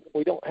here, and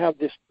we don't have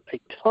just a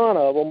ton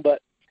of them,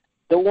 but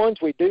the ones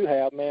we do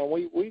have, man,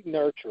 we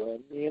nurture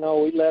them. We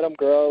let them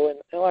grow, and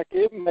like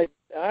it made.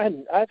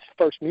 That's the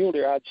first mule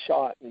deer I'd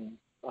shot in,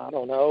 I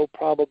don't know,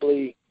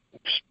 probably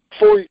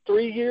 3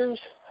 years,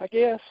 I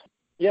guess.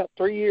 Yeah,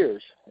 3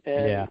 years.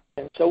 And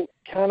so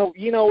kind of,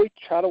 we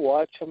try to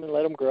watch them and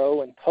let them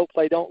grow, and hope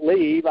they don't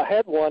leave. I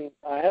had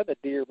a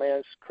deer, man.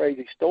 It's a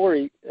crazy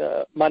story.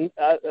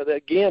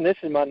 Again, this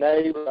is my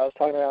neighbor I was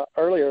talking about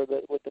earlier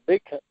that with the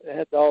big,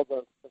 had all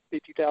the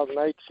 50,000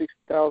 acres,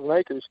 60,000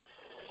 acres.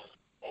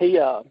 He,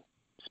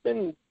 it's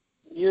been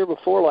year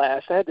before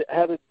last, I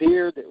had a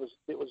deer that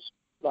was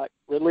like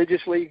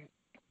religiously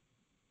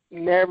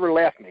never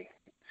left me,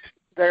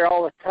 there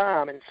all the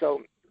time. And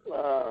so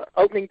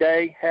opening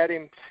day, had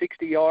him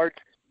 60 yards,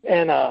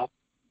 and I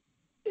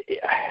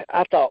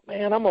thought,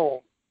 man,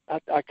 I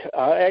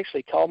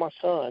actually called my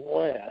son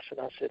Wes, and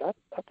I said,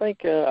 I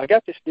think I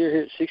got this deer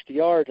here at 60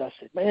 yards. I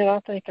said, man, I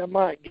think I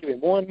might give him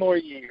one more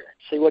year,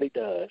 see what he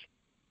does.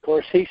 Of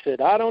course, he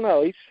said, I don't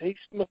know. He's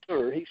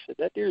mature. He said,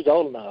 that deer's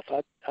old enough.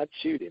 I'd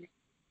shoot him.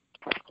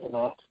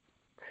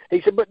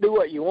 He said, but do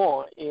what you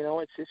want.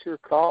 It's your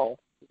call.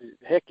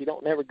 Heck, you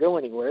don't never go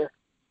anywhere.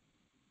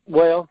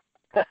 Well,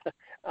 I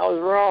was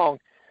wrong.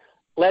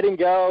 Let him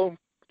go.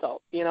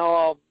 Thought,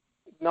 I'll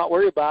not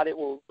worry about it.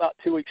 Well, about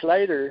 2 weeks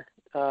later,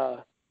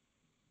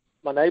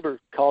 my neighbor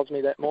calls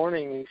me that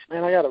morning. And he said,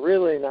 man, I got a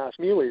really nice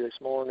muley this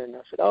morning.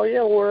 I said, oh,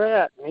 yeah, where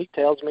at? And he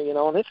tells me,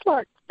 and it's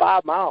like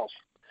 5 miles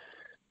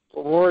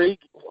from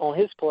on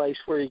his place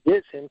where he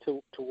gets him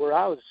to where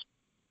I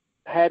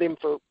had him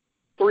for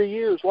 3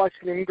 years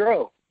watching him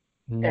grow.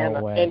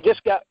 No way. And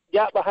just got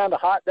behind a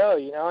hot doe,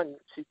 and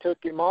she took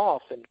him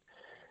off.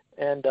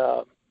 And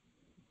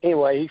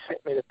anyway, he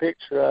sent me the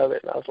picture of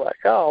it, and I was like,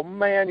 oh,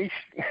 man, you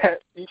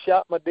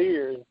shot my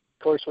deer. And,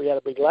 of course, we had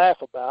a big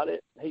laugh about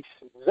it. And he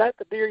said, is that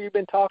the deer you've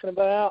been talking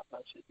about? And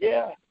I said,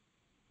 yeah.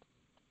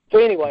 So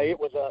anyway, it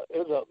was a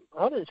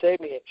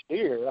 170-inch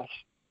deer.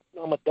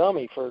 I'm a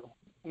dummy for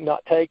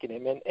not taking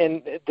him.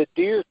 And the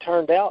deer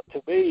turned out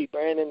to be,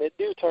 Brandon, like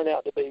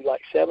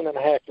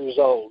 7.5 years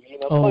old.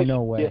 Oh,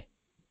 no way.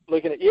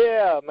 Looking at,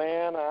 yeah,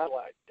 man, I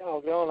like,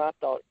 doggone, I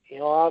thought, I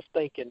was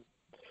thinking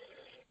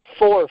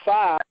 4 or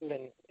 5,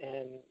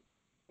 and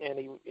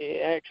he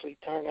actually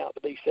turned out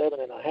to be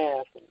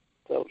 7.5. And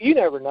so you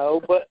never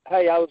know, but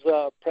hey, I was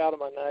proud of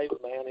my neighbor,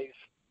 man. He's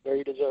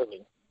very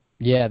deserving.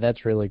 Yeah,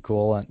 that's really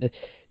cool. And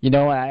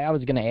I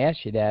was going to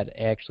ask you that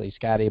actually,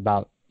 Scotty,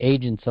 about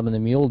aging some of the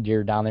mule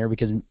deer down there,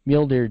 because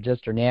mule deer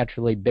just are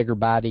naturally bigger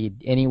bodied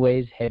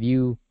anyways. Have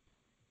you,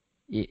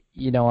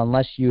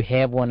 unless you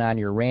have one on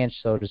your ranch,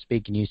 so to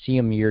speak, and you see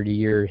them year to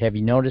year, have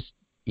you noticed,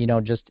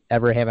 just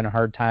ever having a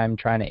hard time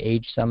trying to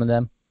age some of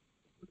them?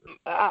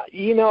 I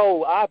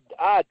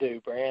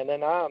do,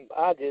 Brandon.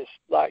 I just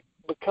like,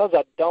 because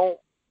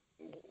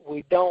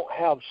we don't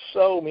have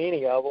so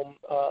many of them.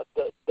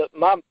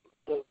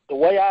 The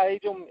way I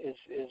age them is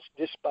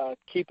just by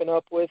keeping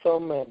up with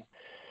them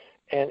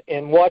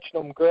and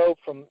watching them grow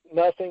from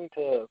nothing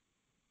to,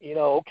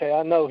 okay,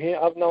 I know him.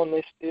 I've known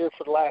this deer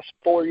for the last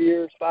 4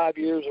 years, 5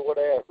 years, or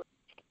whatever.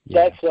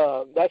 Yeah.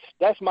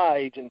 That's my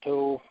aging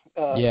tool.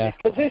 Yeah.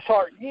 Because it's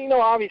hard.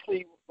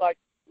 Obviously, like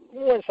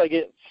once they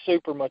get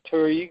super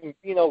mature, you can,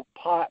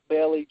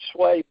 pot-bellied,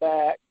 sway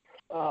back.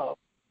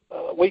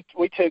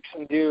 We took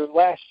some deer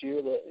last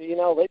year that,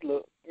 they'd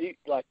look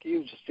like it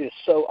was just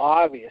so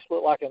obvious.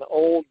 Looked like an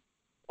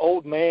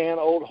old man,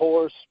 old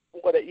horse.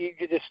 You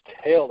could just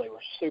tell they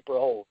were super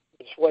old.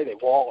 Just the way they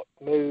walked,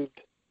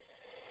 moved.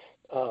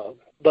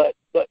 But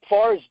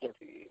far as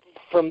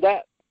from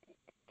that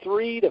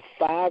 3 to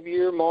 5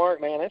 year mark,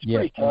 man, that's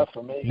pretty tough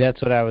for me.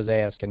 That's what I was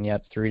asking.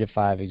 Yep, 3 to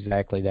 5,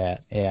 exactly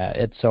that. Yeah,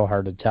 it's so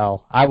hard to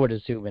tell. I would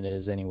assume it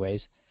is,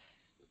 anyways.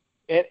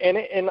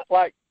 And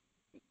like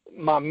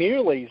my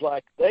muleys,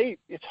 like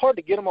it's hard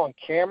to get them on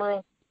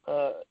camera.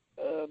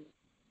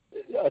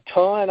 A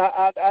ton.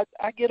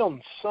 I get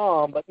them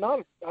some, but not.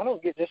 I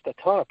don't get just a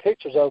ton of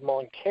pictures of them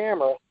on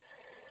camera.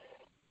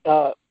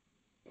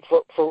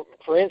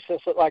 For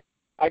instance, like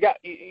I got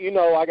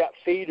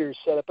feeders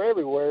set up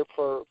everywhere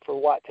for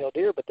whitetail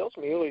deer, but those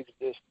muleys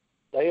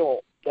they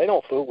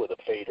don't fool with a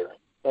feeder.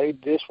 They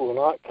just will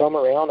not come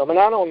around them. And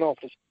I don't know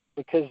if it's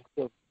because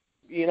they're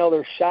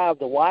shy of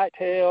the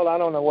whitetail. I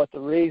don't know what the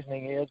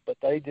reasoning is, but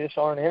they just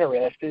aren't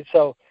interested.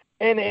 So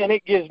and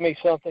it gives me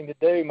something to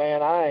do,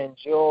 man. I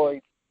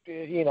enjoy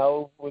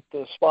with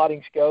the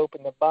spotting scope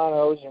and the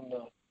binos and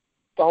the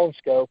phone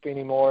scope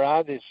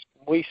anymore.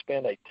 We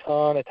spend a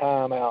ton of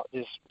time out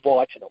just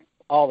watching them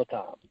all the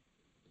time.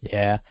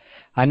 Yeah,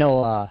 I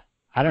know.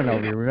 I don't know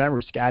if you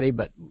remember, Scotty,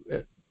 but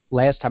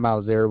last time I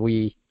was there,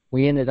 we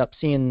ended up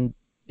seeing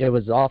it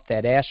was off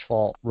that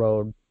asphalt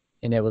road,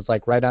 and it was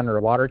like right under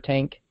a water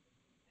tank.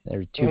 There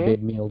were 2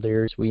 big mule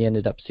deers. We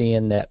ended up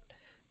seeing that.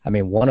 I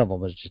mean, one of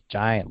them was just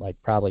giant, like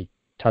probably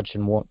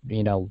touching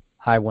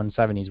high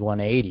 170s,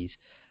 180s.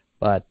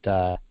 But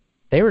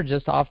they were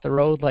just off the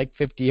road like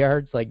 50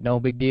 yards, like no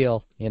big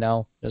deal,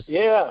 Just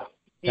yeah.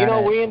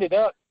 We ended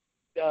up,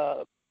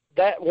 the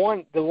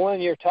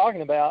one you're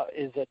talking about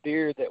is a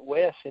deer that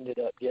Wes ended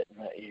up getting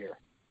that year.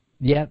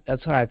 Yeah,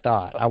 that's what I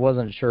thought. I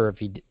wasn't sure if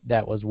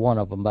that was one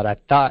of them, but I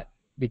thought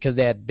because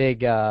they had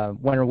big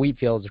winter wheat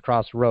fields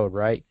across the road,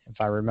 right? If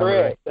I remember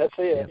Correct. right. That's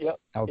it. Yep.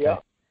 Okay.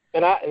 Yep.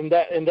 And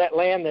that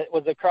land that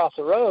was across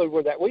the road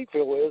where that wheat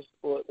field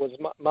was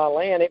my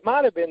land. It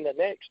might have been the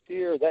next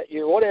year, that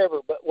year, whatever.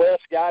 But Wes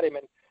got him,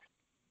 and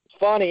it's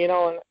funny,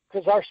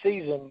 because our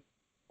season,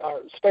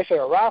 especially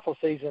our rifle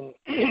season,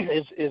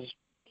 is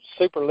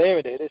super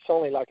limited. It's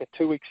only like a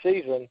 2-week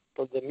season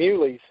for the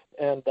muleys,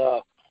 and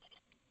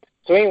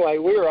so anyway,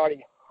 we were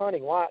already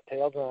hunting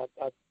whitetails,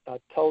 and I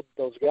told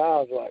those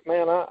guys, like,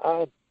 man,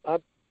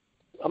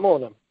 I'm on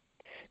them.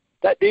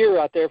 That deer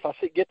right there, if I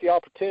get the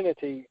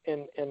opportunity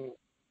and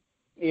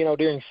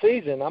during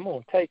season, I'm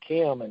going to take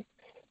him. And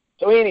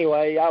so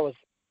anyway,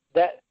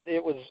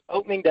 it was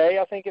opening day,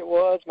 I think it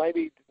was,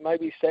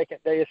 maybe second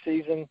day of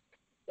season,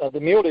 the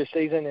mule deer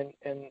season.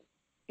 And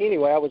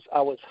anyway,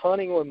 I was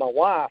hunting with my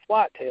wife,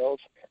 whitetails.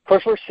 Of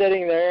course, we're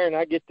sitting there, and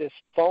I get this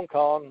phone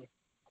call, and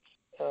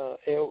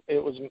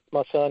it was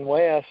my son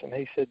Wes, and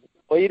he said,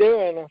 "What are you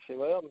doing?" I said,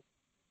 "Well, I'm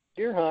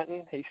deer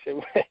hunting." He said,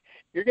 "Well,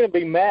 you're going to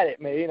be mad at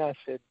me." And I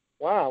said,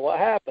 "Why? What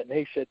happened?"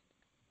 He said,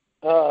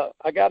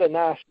 I got a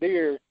nice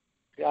deer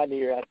out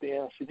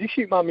there. I said, did you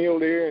shoot my mule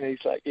deer? And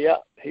he's like, yeah.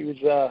 He was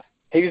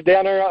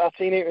down there. I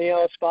seen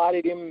him,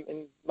 spotted him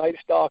and made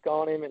a stalk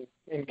on him and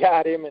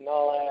got him and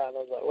all that. And I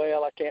was like,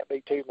 well, I can't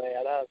be too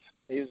mad.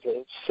 He was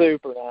a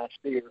super nice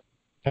deer.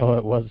 Oh,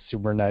 it was a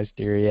super nice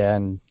deer, yeah,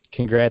 and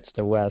congrats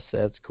to Wes.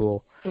 That's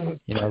cool.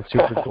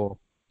 Super cool.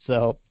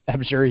 So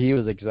I'm sure he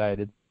was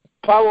excited.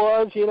 I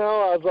was, I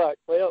was like,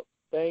 well,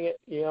 dang it,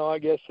 I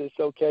guess it's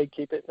okay.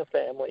 Keep it in the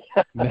family.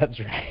 That's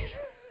right.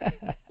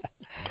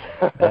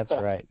 That's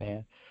right,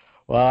 man.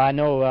 Well, I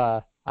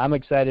know I'm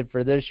excited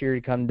for this year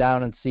to come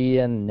down and see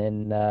you, and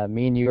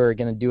me and you are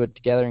going to do it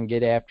together and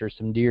get after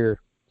some deer.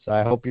 So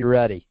I hope you're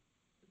ready.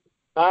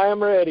 I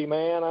am ready,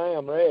 man. I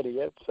am ready.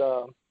 I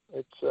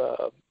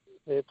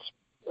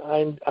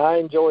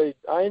enjoy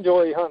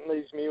hunting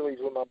these muleys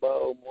with my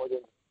bow more than,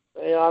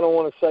 I don't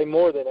want to say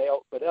more than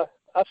elk, but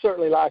I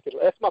certainly like it.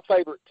 That's my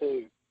favorite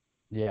too.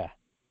 Yeah.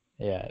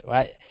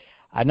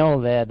 I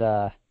know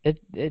that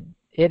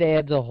it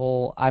adds a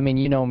whole. I mean,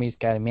 you know me,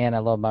 Scotty, man. I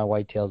love my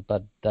whitetails,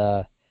 but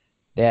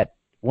that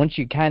once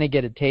you kind of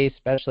get a taste,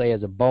 especially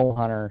as a bow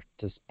hunter,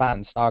 to spot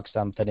and stalk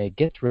something, it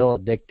gets real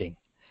addicting.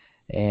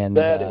 And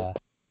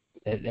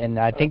and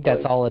I think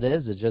that's all it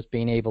is just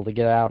being able to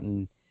get out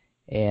and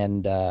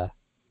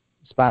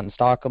spot and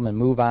stalk them and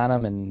move on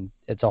them, and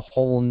it's a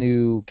whole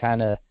new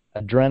kind of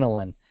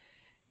adrenaline.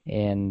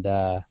 And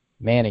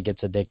man, it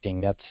gets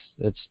addicting.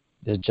 It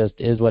just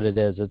is what it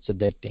is. It's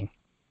addicting.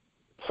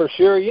 For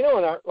sure.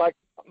 And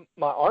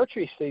my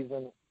archery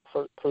season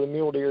for the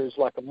mule deer is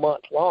like a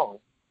month long,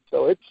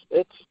 so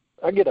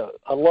I get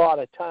a lot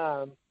of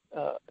time.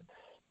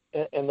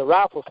 And the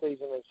rifle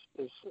season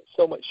is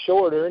so much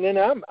shorter. And then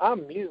I'm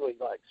usually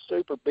like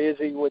super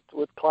busy with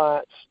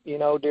clients,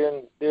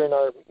 during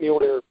our mule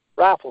deer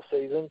rifle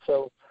season.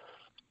 So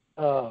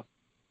I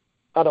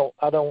don't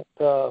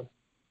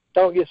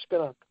get to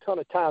spend a ton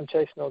of time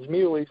chasing those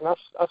muleys, and I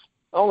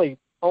only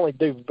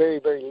do very,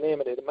 very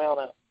limited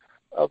amount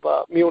of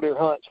mule deer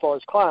hunts as far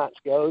as clients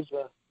goes.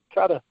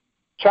 Try to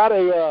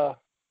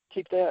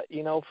keep that,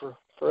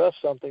 for us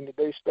something to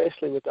do,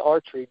 especially with the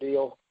archery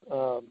deal.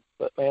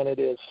 But man,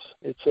 it's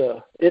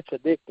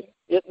addicting.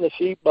 It and the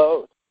sheep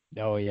both.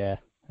 Oh yeah,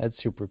 that's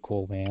super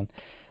cool, man.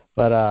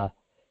 But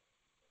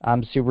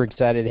I'm super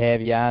excited to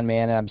have you on,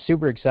 man. And I'm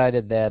super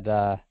excited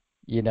that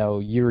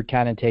you were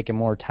kind of taking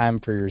more time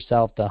for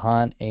yourself to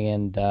hunt,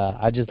 and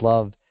I just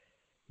love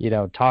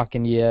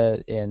talking to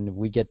you, and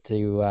we get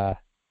to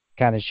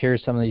kind of share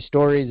some of these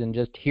stories, and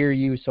just hear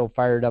you so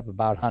fired up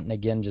about hunting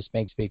again just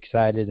makes me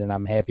excited, and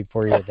I'm happy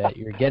for you that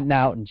you're getting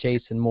out and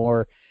chasing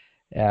more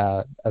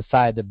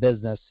aside the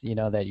business,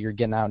 that you're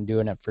getting out and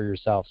doing it for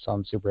yourself. So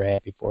I'm super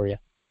happy for you.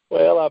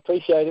 Well, I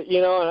appreciate it.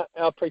 And I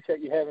appreciate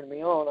you having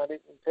me on. I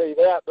didn't tell you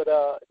that, but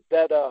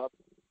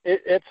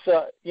it's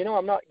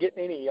I'm not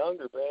getting any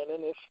younger,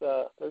 Brandon.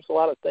 There's a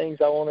lot of things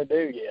I want to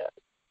do yet.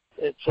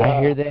 I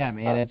hear that,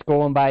 man. It's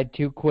going by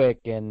too quick,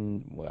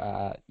 and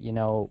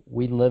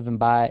we live and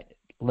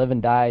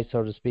die,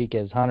 so to speak,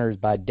 as hunters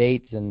by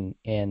dates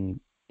and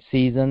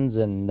seasons,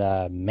 and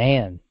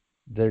man,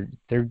 they're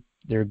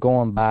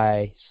going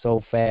by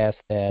so fast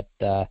that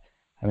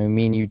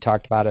me and you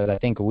talked about it I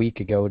think a week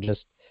ago.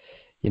 Just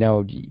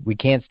we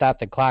can't stop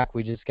the clock.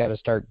 We just got to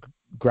start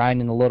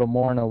grinding a little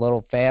more and a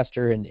little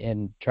faster,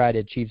 and try to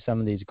achieve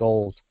some of these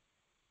goals.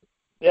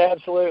 Yeah,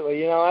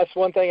 absolutely. That's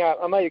one thing I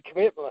made a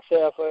commitment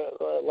myself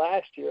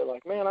last year.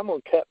 Like, man, I'm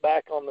going to cut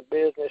back on the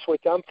business,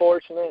 which I'm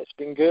fortunate. It's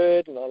been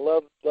good, and I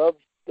love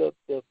the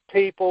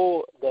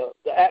people, the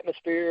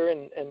atmosphere,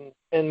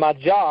 and my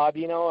job.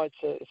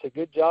 It's a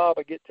good job.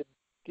 I get to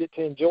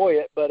enjoy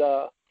it. But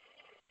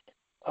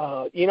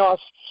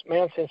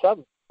since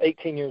I'm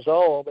 18 years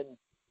old, I've been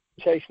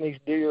chasing these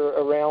deer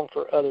around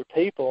for other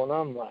people, and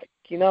I'm like,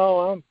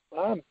 I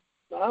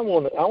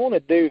want to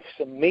do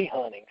some me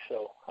hunting.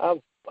 So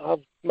I've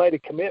made a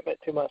commitment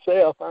to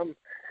myself. I'm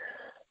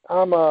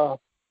gonna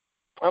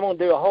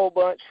do a whole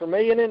bunch for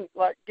me, and then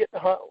like get to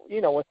hunt,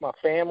 with my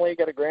family.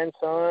 Got a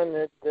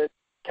grandson that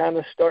kind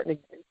of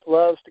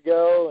loves to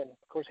go, and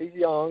of course he's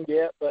young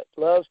yet, but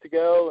loves to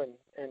go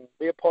and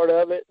be a part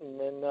of it.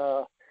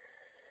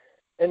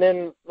 And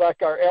then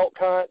like our elk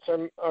hunts,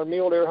 our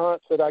mule deer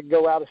hunts that I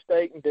go out of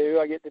state and do,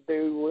 I get to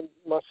do with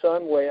my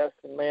son Wes,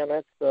 and man,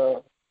 that's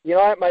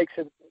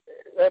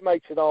that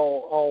makes it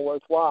all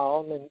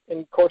worthwhile. And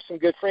of course some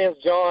good friends.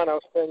 John, I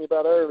was telling you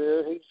about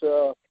earlier, he's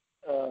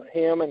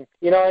him, and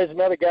there's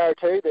another guy or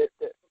two that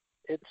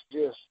it's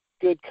just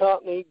good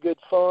company, good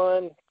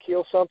fun,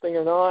 kill something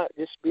or not,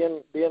 just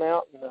being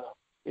out in the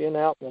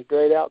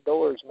great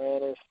outdoors,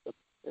 man,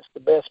 it's the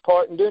best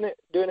part, and doing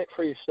it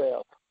for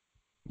yourself.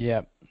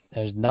 Yeah,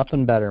 there's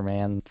nothing better,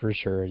 man, for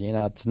sure.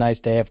 It's nice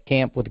to have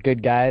camp with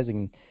good guys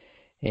and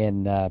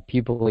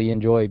people you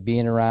enjoy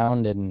being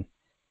around, and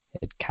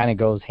it kind of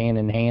goes hand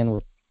in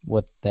hand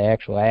with the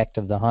actual act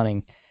of the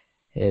hunting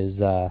is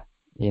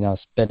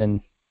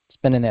spending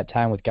that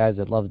time with guys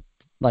that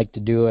like to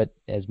do it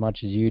as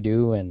much as you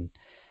do, and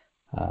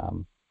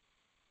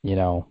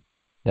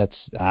that's,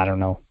 I don't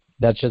know,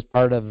 that's just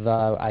part of,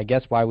 I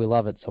guess, why we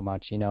love it so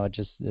much. You know, it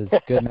just is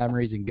good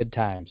memories and good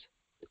times.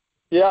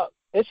 Yeah,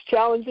 it's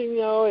challenging. You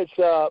know, it's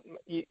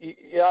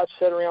I've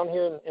sat around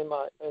here in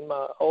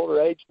my older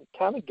age, and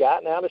kind of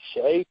gotten out of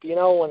shape. You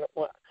know, when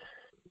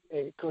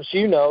because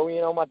you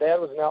know, my dad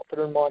was an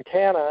outfitter in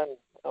Montana, and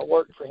I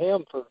worked for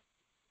him for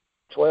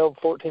 12,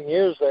 14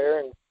 years there,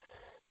 and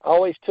I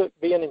always took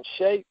being in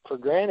shape for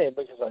granted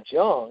because I was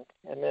young.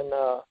 And then,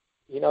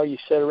 you know, you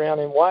sit around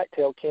in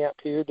whitetail camp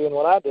here doing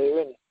what I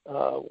do, and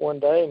one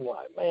day I'm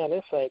like, man,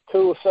 this ain't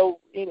cool. So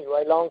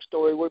anyway, long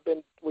story, we've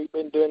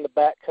been doing the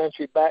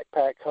backcountry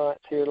backpack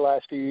hunts here the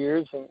last few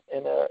years, and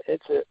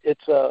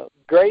it's a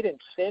great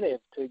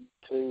incentive to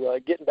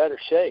get in better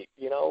shape.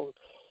 You know,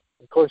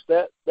 of course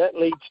that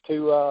leads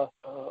to a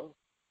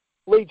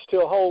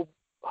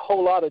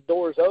whole lot of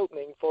doors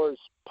opening for us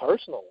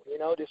personal, you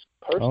know, just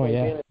personally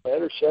being in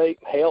better shape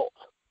and health.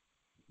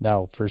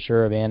 No, for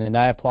sure, man. And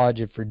I applaud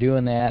you for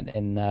doing that.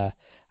 And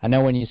I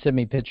know when you sent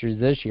me pictures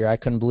this year, I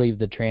couldn't believe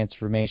the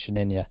transformation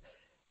in you.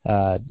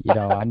 You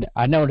know,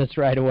 I noticed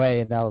right away,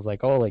 and I was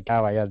like, holy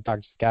cow, I got to talk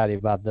to Scotti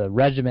about the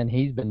regimen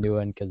he's been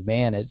doing because,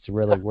 man, it's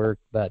really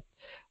worked. But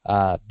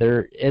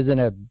there isn't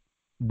a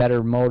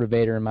better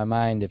motivator in my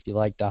mind if you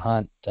like to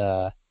hunt,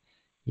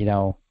 you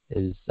know,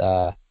 is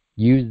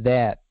use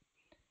that,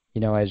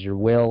 you know, as your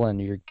will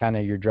and your kind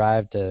of your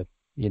drive to,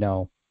 you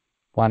know,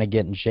 want to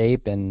get in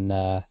shape and,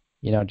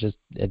 you know, just,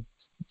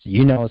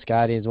 you know,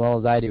 Scotti, as well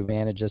as I do,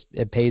 man,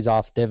 it pays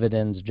off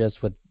dividends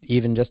just with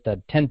even just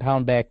a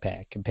 10-pound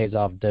backpack. It pays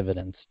off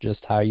dividends, just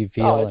how you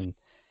feel, and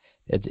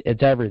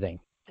it's everything.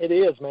 It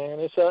is, man.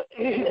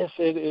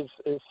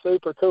 It's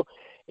super cool.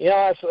 You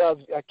know,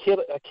 I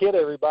kid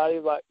everybody,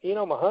 like, you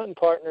know, my hunting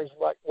partner's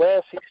like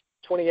Wes, he's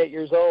 28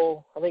 years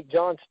old. I think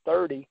John's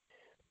 30.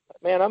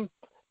 Man, I'm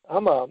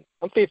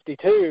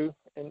 52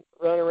 and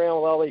running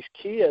around with all these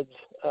kids.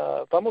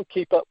 If I'm gonna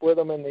keep up with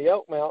them in the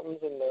Oak Mountains,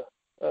 and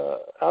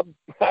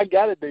I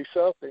got to do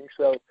something.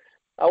 So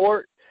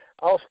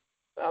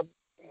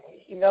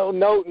you know,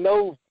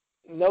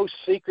 no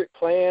secret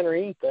plan or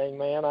anything,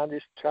 man. I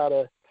just try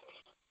to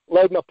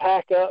load my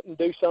pack up and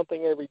do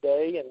something every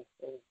day, and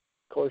of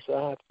course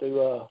I have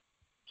to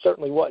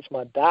certainly watch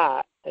my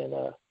diet, and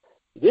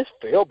just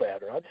feel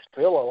better. I just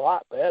feel a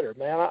lot better,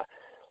 man.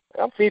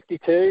 I'm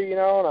 52, you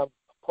know, and I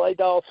played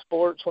all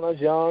sports when I was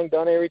young,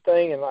 done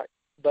everything, and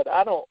but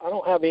I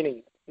don't have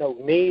any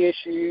knee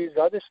issues.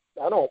 I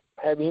don't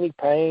have any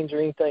pains or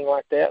anything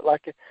like that.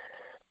 Like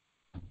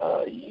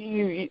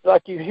you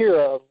hear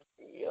of,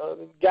 you know,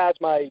 guys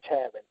my age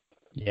having.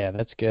 Yeah,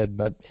 that's good.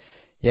 But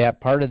yeah,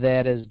 part of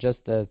that is just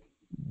the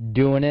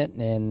doing it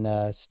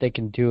and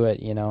sticking to it,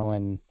 you know.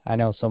 And I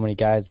know so many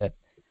guys that,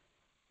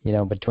 you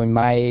know, between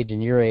my age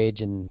and your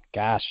age, and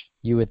gosh,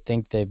 you would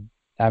think they're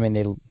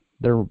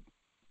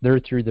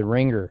through the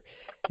ringer,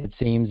 it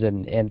seems,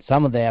 and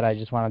some of that I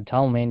just want to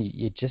tell them, man,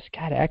 you just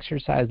gotta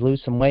exercise,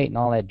 lose some weight, and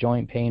all that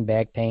joint pain,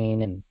 back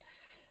pain, and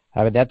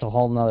I mean that's a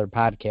whole nother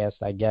podcast,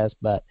 I guess,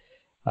 but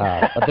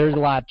there's a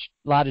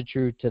lot of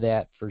truth to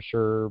that for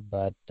sure.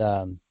 But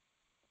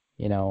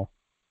you know,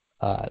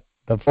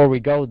 before we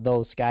go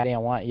though, Scotti, I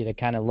want you to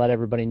kind of let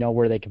everybody know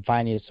where they can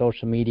find you,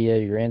 social media,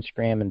 your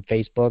Instagram and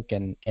Facebook,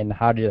 and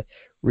how to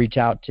reach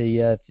out to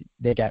you if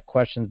they got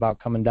questions about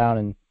coming down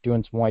and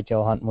doing some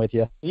whitetail hunting with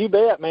you. You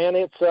bet, man.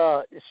 It's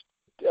the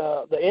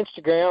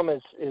Instagram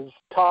is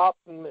top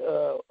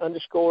 _O_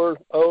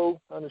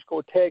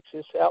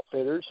 Texas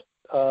Outfitters,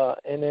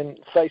 and then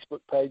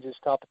Facebook page is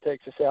Top of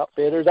Texas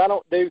Outfitters. I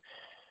don't do,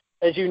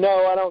 as you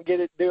know, I don't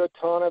do a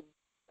ton of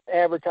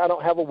average. I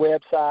don't have a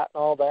website and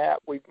all that.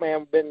 We've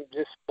been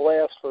just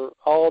blessed for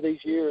all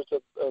these years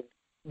of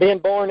being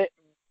born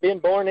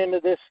into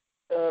this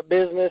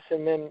business,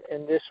 and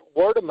this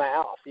word of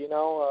mouth. You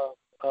know,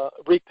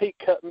 repeat.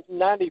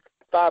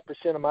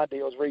 95% of my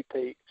deals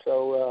repeat,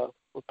 so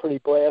we're pretty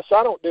blessed. So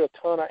I don't do a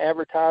ton of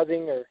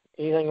advertising or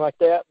anything like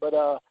that, but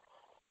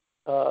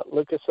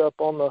look us up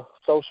on the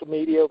social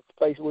media.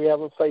 We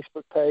have a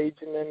Facebook page,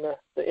 and then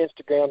the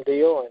Instagram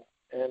deal,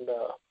 and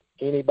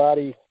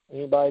anybody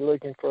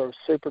looking for a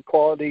super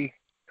quality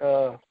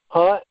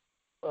hunt,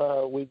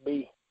 we'd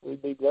be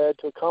glad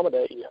to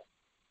accommodate you.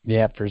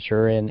 Yeah, for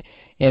sure. And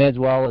as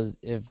well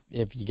as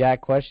if you got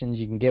questions,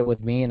 you can get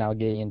with me and I'll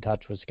get you in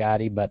touch with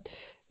Scotti. But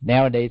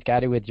nowadays,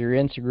 Scotti, with your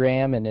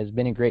Instagram and as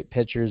many great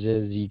pictures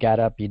as you got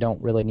up, you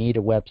don't really need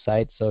a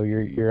website, so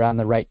you're on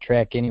the right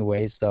track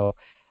anyway. So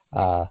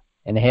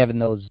and having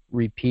those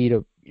repeat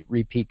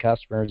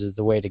customers is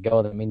the way to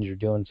go. That means you're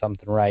doing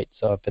something right.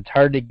 So if it's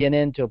hard to get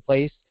into a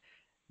place,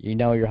 you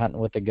know you're hunting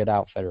with a good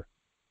outfitter.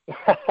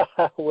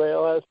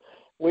 Well,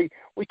 we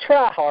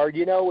try hard,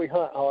 you know. We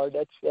hunt hard.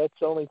 That's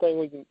the only thing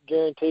we can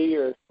guarantee,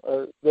 or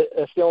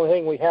that's the only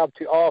thing we have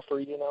to offer.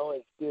 You know,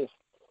 is just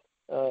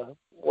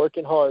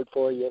working hard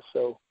for you.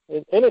 So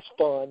and it's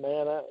fun,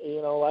 man.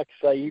 You know, like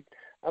I say,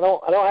 I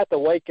don't have to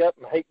wake up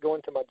and hate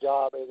going to my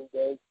job every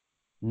day.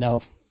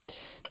 No,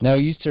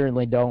 you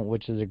certainly don't,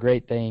 which is a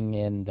great thing.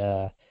 And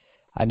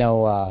I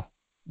know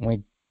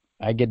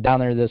I get down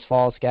there this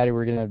fall, Scotty,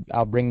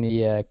 I'll bring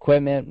the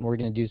equipment. We're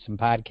gonna do some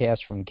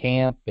podcasts from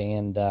camp,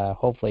 and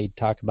hopefully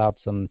talk about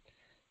some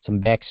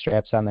back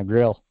straps on the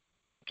grill.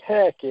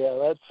 Heck yeah,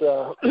 that's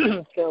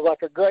sounds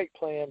like a great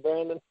plan,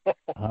 Brandon.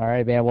 All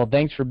right, man. Well,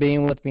 thanks for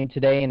being with me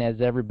today. And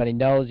as everybody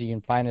knows, you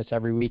can find us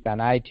every week on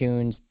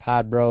iTunes,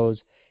 Pod Bros,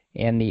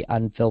 and the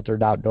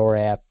Unfiltered Outdoor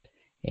app.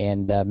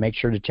 And make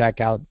sure to check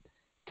out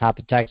Top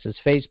of Texas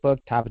Facebook,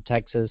 Top of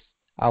Texas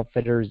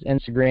Outfitters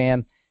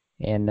Instagram.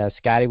 And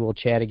Scotty, we'll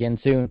chat again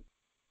soon.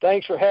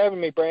 Thanks for having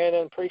me,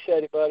 Brandon.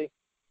 Appreciate it, buddy.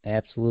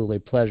 Absolutely.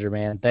 Pleasure,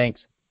 man. Thanks.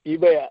 You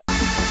bet.